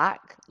her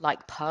back,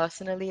 like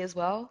personally as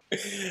well.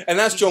 And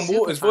that's John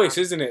Waters' voice,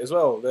 isn't it, as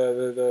well?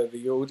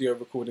 The audio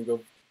recording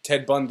of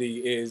Ted Bundy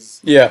is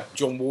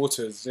John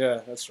Waters. Yeah,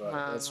 that's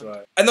right. That's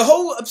right. And the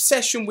whole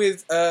obsession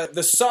with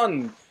the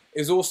son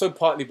is also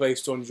partly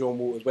based on John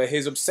Waters, where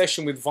his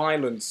obsession with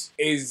violence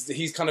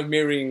he's kind of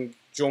mirroring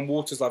John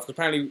Waters' life. Because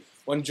apparently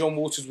when John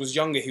Waters was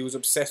younger, he was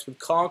obsessed with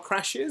car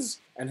crashes,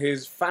 and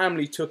his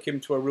family took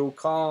him to a real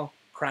car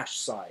crash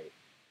site.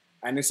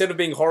 And instead of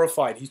being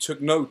horrified, he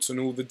took notes on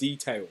all the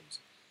details.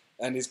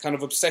 And his kind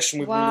of obsession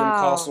with William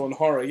Castel and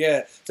horror,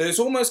 So it's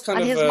almost kind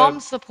of... And his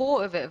mum's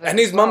support of it. And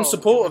his mum's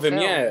support of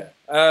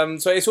him,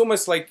 so it's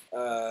almost like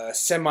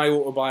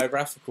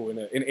semi-autobiographical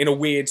in a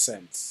weird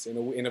sense,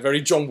 in a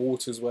very John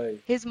Waters way.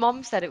 His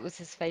mum said it was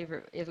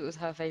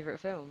her favourite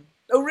film.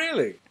 Oh,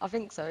 really? I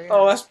think so, yeah.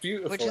 Oh, that's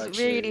beautiful, which is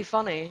really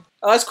funny.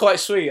 Oh, that's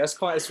quite sweet.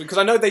 Because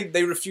I know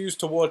they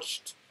refused to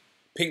watch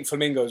Pink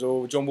Flamingos,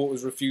 or John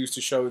Waters refused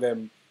to show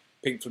them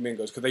Pink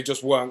Flamingos because they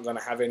just weren't going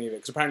to have any of it.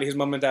 Because apparently his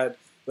mum and dad,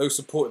 those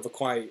supportive, are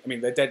quite... I mean,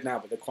 they're dead now,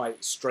 but they're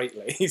quite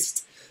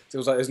straight-laced. So it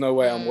was like, there's no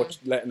way I'm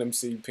letting them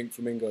see Pink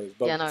Flamingos.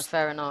 But yeah, no,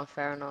 fair enough.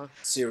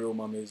 Serial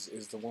Mum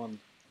is the one.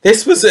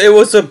 It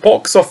was a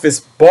box office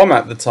bomb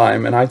at the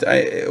time, and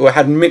it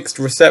had mixed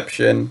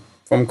reception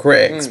from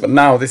critics. But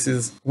now this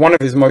is one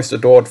of his most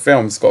adored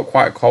films. It's got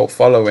quite a cult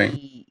following.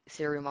 The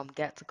Serial Mum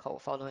gets a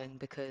cult following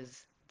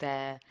because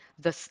the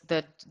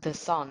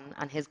son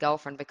and his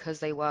girlfriend, because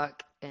they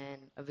work in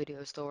a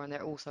video store and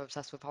they're also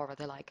obsessed with horror,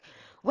 they're like,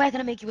 we're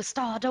gonna make you a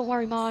star, don't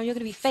worry mom, you're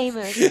gonna be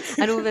famous,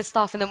 and all this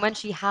stuff. And then when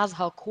she has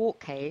her court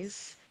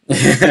case,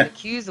 she's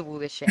accused of all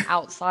this shit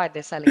outside,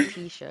 they're selling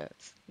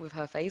t-shirts with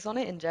her face on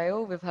it in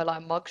jail with her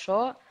like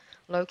mugshot.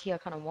 Low-key, I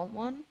kind of want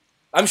one.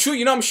 I'm sure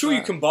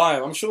you can buy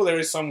them. I'm sure there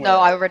is somewhere. No,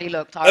 I already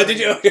looked. Did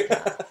you?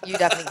 You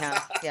definitely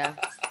can. Yeah,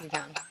 you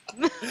can.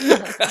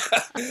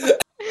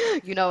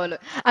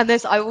 And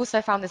I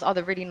also found this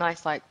other really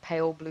nice like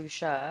pale blue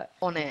shirt.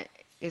 On it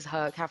is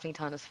her Kathleen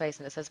Turner's face,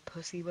 and it says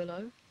Pussy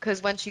Willow.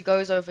 Because when she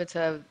goes over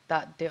to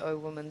that ditto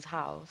woman's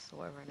house, or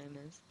whatever her name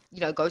is,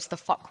 goes to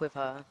fuck with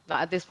her.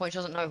 Like at this point, she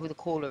doesn't know who the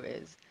caller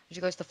is. She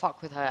goes to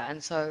fuck with her,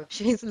 and so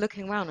she's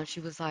looking around, and she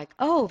was like,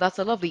 "Oh, that's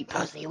a lovely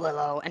Pussy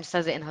Willow," and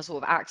says it in her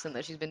sort of accent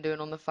that she's been doing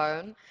on the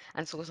phone,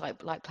 and sort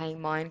of like playing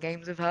mind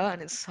games with her,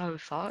 and it's so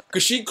fucked.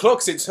 Because she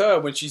clocks it's her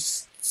when she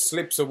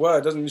slips a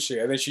word, doesn't she?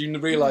 And then she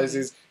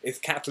realizes it's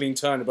Kathleen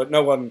Turner, but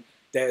no one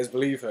dares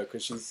believe her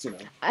because she's,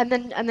 And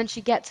then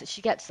she gets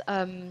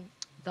the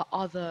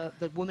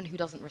woman who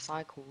doesn't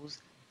recycles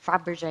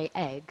Fabergé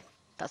egg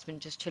that's been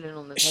just chilling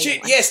on the table. Shit,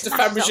 and yes, the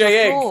smashes it Fabergé on the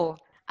egg. floor,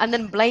 and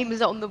then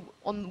blames it on the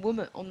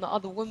woman, on the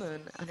other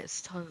woman, and it's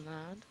so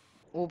mad.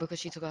 All because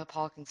she took her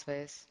parking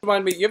space.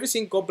 Remind me, you ever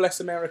seen God Bless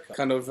America?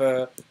 Kind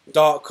of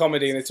dark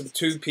comedy, and it's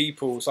two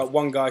people. It's like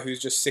one guy who's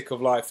just sick of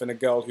life and a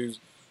girl who's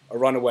a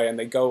runaway, and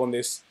they go on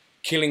this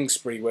killing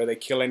spree where they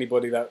kill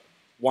anybody that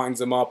winds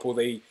them up, or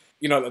they,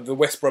 you know, the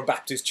Westboro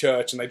Baptist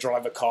Church, and they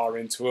drive a car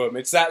into them.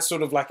 It's that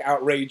sort of like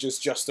outrageous,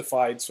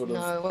 justified sort of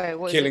killing.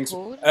 What is it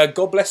called?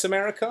 God Bless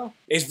America.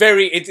 It's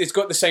very. It's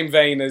got the same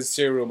vein as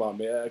Serial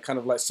Mum. Kind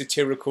of like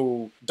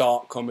satirical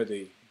dark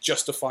comedy,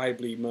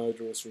 justifiably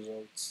murderous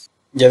results.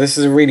 Yeah, this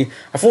is a really...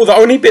 I thought the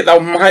only bit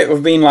that might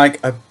have been,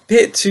 like, a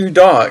bit too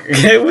dark,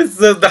 it was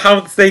the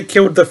how they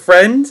killed the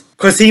friend.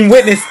 Because he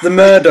witnessed the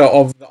murder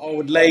of the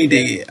old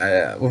lady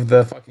with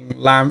the fucking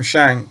lamb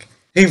shank.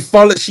 She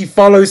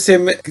follows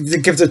him,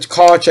 gives a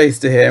car chase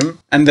to him.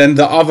 And then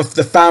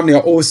the family are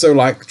also,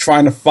 like,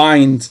 trying to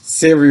find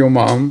Serial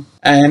Mum.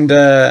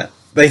 And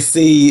they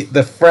see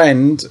the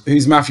friend,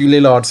 who's Matthew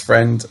Lillard's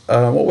friend.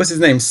 What was his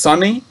name?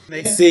 Sonny?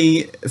 They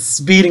see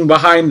speeding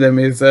behind them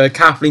is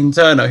Kathleen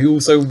Turner, who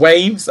also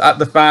waves at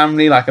the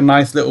family, like a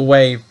nice little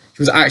wave.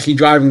 She was actually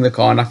driving the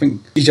car, and I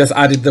think she just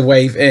added the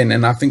wave in.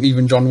 And I think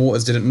even John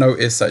Waters didn't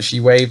notice that she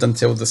waved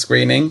until the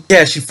screening.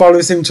 Yeah, she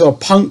follows him to a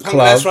punk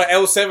club. That's right,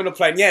 L7 are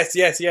playing. Yes,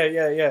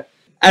 yeah.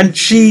 And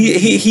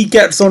he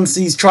gets on,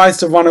 he tries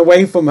to run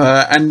away from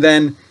her, and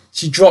then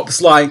she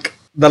drops, like,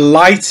 the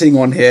lighting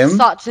on him.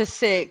 Such a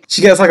sick.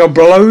 She gets like a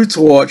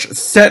blowtorch,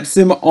 sets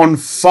him on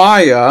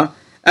fire,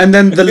 and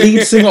then the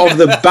lead singer of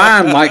the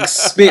band like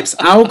spits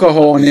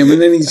alcohol on him,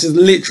 and then he's just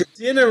literally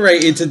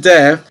incinerated to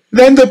death.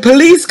 Then the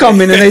police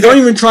come in and they don't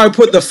even try to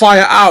put the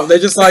fire out. They're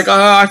just like,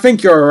 I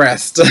think you're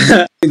arrested.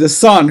 The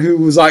son, who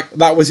was like,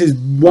 that was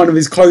one of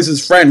his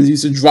closest friends,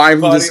 used to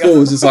drive him to school,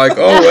 was just like,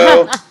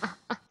 oh well.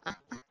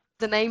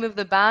 The name of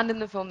the band in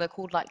the film, they're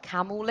called like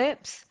Camel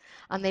Lips,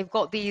 and they've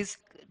got these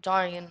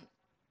giant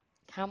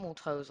camel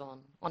toes on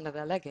under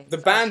their leggings. The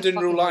band in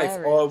real life,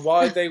 or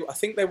why I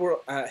think they were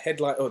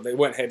headline. Oh, they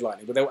weren't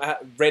headlining, but they were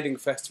at Reading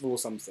Festival or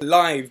something.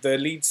 Live, the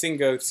lead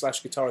singer /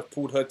 guitarist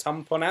pulled her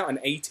tampon out and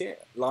ate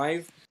it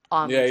live.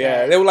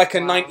 Yeah. They were like a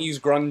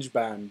 90s grunge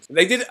band.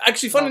 They did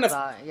actually. Fun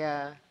enough.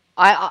 Yeah.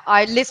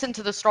 I listened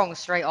to the song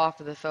straight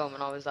after the film,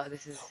 and I was like,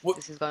 this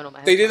is going on my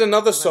head. They did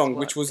another song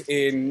which was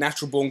in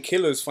Natural Born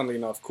Killers, funnily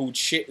enough, called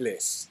Shit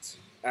List,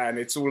 and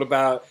it's all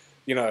about,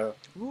 you know,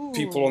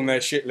 people on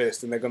their shit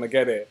list, and they're gonna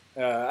get it.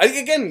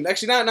 Again,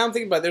 actually, now I'm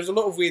thinking about it, there's a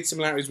lot of weird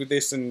similarities with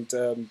this and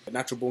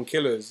Natural Born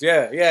Killers.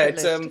 Yeah.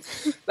 It's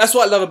that's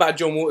what I love about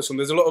John Waters' film.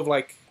 There's a lot of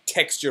like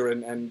texture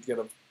and you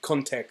know,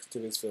 context to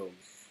his film.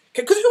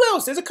 Because who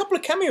else? There's a couple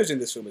of cameos in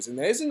this film, isn't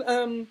there?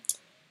 Isn't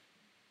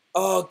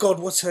oh god,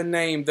 what's her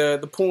name?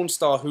 The porn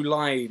star who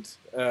lied.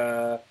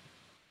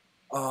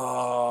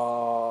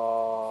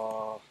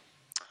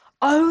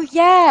 Oh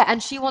yeah,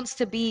 and she wants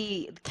to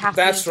be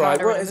Kathleen. That's right.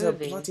 Turner What in is the her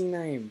movie. bloody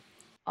name?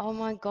 Oh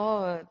my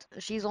god,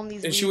 she's on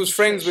these. And she really was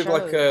friends with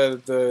shows. like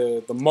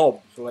the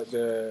mob, like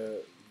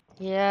the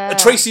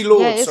Tracy Yeah,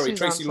 Lords. it's Sorry, Suzanne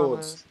Tracy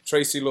Lords. Summers.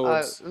 Tracy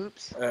Lords. Oh,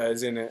 oops.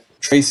 Is in it.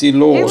 Tracy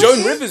Lords.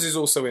 Joan Rivers is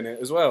also in it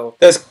as well.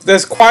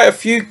 There's quite a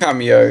few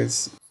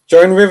cameos.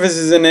 Joan Rivers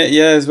is in it,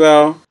 yeah, as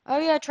well. Oh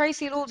yeah,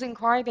 Tracy Lords in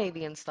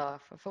Crybaby and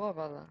stuff. I forgot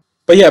about that.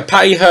 But yeah,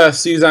 Patty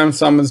Hearst, Suzanne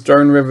Summers,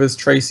 Joan Rivers,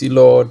 Tracy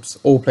Lords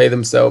all play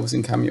themselves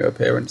in cameo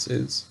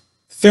appearances.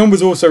 The film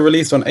was also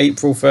released on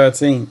April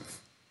 13th.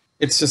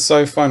 It's just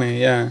so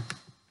funny, yeah.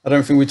 I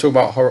don't think we talk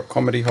about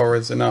comedy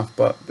horrors enough,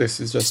 but this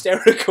is just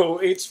hysterical.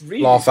 It's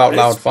really laugh out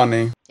loud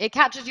funny. It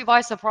catches you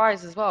by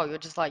surprise as well. You're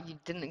just like, you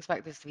didn't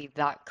expect this to be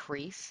that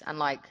crease. And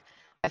like,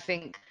 I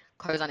think,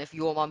 Kozan, if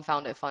your mum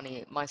found it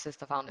funny, my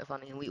sister found it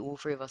funny, and we all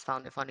three of us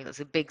found it funny. There's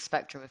a big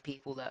spectrum of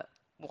people that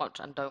watch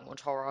and don't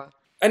watch horror.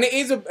 And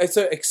it's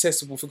an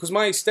accessible film, because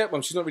my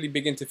stepmom, she's not really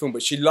big into film,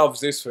 but she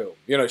loves this film.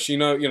 She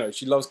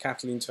loves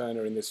Kathleen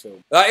Turner in this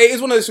film. It is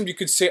one of those films you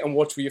could sit and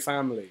watch with your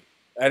family,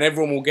 and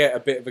everyone will get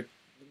a bit of a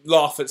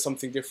laugh at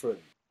something different.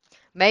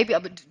 Maybe,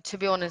 but to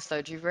be honest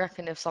though, do you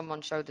reckon if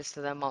someone showed this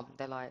to their mum,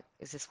 they're like,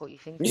 "Is this what you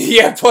think?"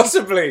 Yeah,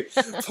 possibly.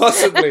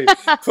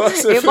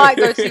 It might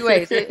go two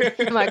ways.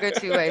 It might go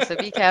two ways, so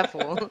be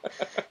careful.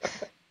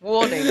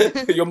 Warning.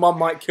 Your mum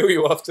might kill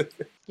you after.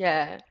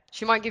 Yeah,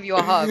 she might give you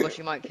a hug, or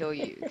she might kill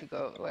you if you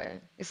go away.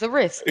 It's a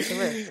risk.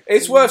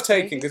 It's worth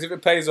taking, because if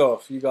it pays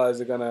off, you guys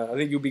are gonna. I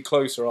think you'll be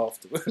closer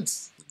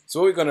afterwards. So,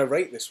 what are we gonna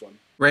rate this one?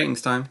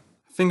 Ratings time.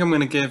 I think I'm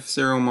gonna give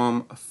Serial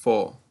Mom a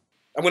 4.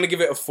 I'm gonna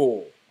give it a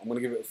 4.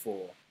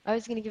 I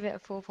was gonna give it a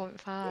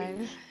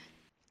 4.5.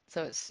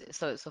 So it's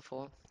a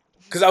 4.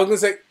 Because I was gonna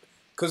say,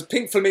 because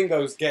Pink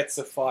Flamingos gets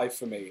a 5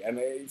 for me,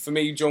 and for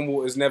me, John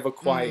Waters never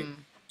quite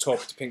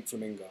topped Pink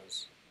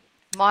Flamingos.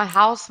 My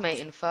housemate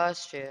in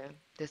first year,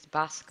 this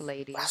Basque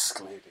lady,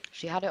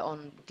 she had it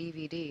on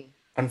DVD.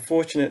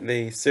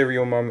 Unfortunately,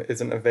 Serial Mom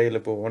isn't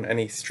available on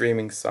any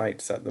streaming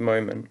sites at the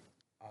moment.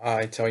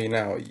 I tell you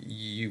now,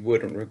 you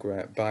wouldn't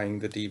regret buying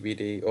the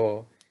DVD,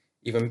 or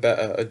even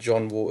better, a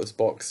John Waters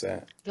box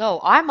set. Yo,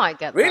 I might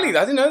get that. Really?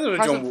 I didn't know there was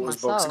a John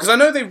Waters box set. Because I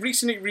know they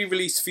recently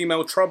re-released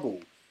Female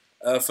Trouble,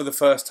 for the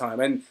first time.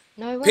 And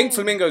No way. Pink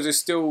Flamingos is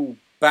still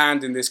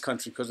banned in this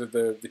country because of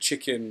the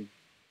chicken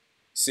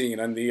scene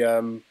and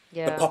the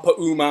Papa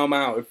Ooh Mau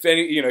Mau. If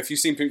any, if you've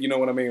seen Pink, you know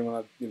what I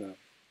mean.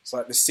 It's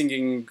like the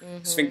singing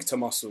sphincter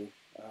muscle,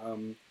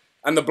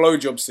 and the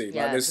blowjob scene.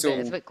 Yeah, like there's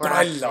it's a bit but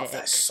I love graphic.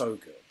 that. So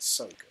good,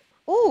 so good.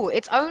 Oh,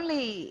 it's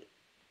only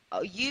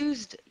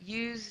used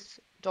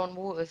Don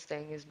Waters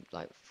thing is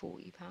like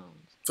 £40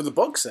 For the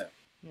box set.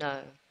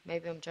 No,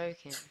 maybe I'm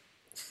joking.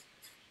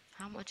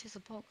 How much is a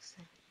box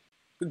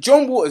set?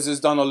 John Waters has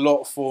done a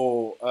lot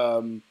for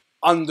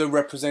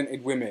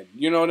underrepresented women.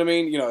 You know what I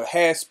mean?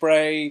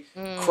 Hairspray,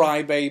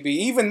 Crybaby,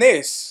 even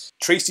this.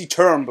 Tracy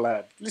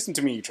Turnblad. Listen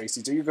to me,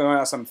 Tracy. You're going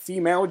out some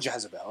female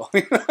Jezebel.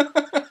 Oh,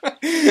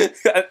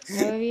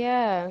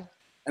 yeah.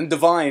 And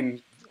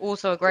Divine.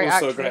 Also a great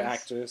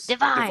actress.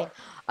 Divine.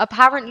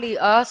 Apparently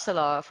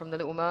Ursula from The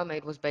Little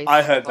Mermaid was based on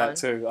I heard Divine.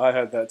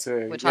 that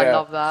too. Which I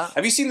love that.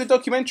 Have you seen the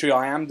documentary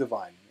I Am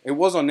Divine? It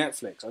was on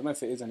Netflix. I don't know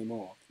if it is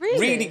anymore.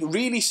 Really?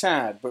 Really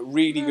sad, but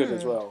really good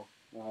as well.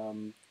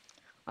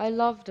 I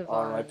love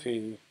Divine.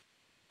 R.I.P.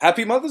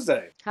 Happy Mother's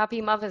Day.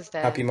 Happy Mother's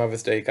Day. Happy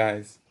Mother's Day,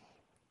 guys.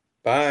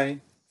 Bye.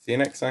 See you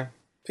next time.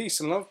 Peace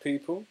and love,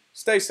 people.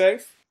 Stay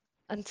safe.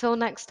 Until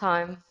next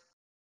time.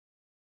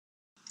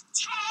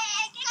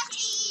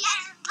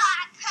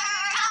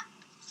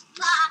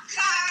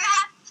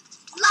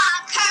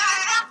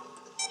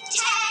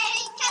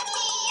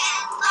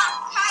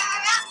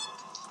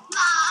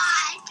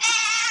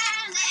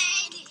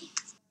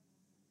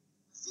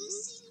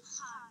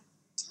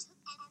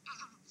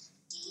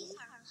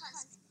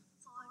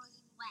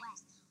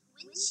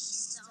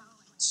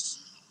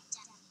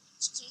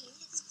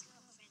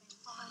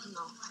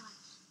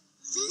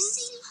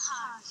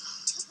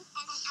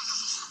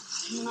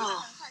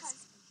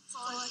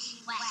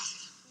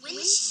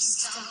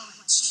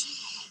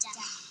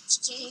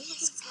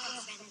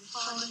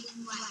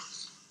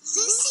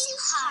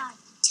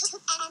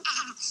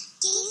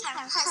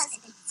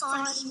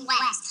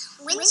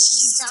 When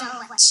she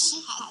saw what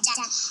she had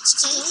done,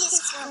 she gave his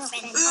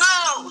girlfriend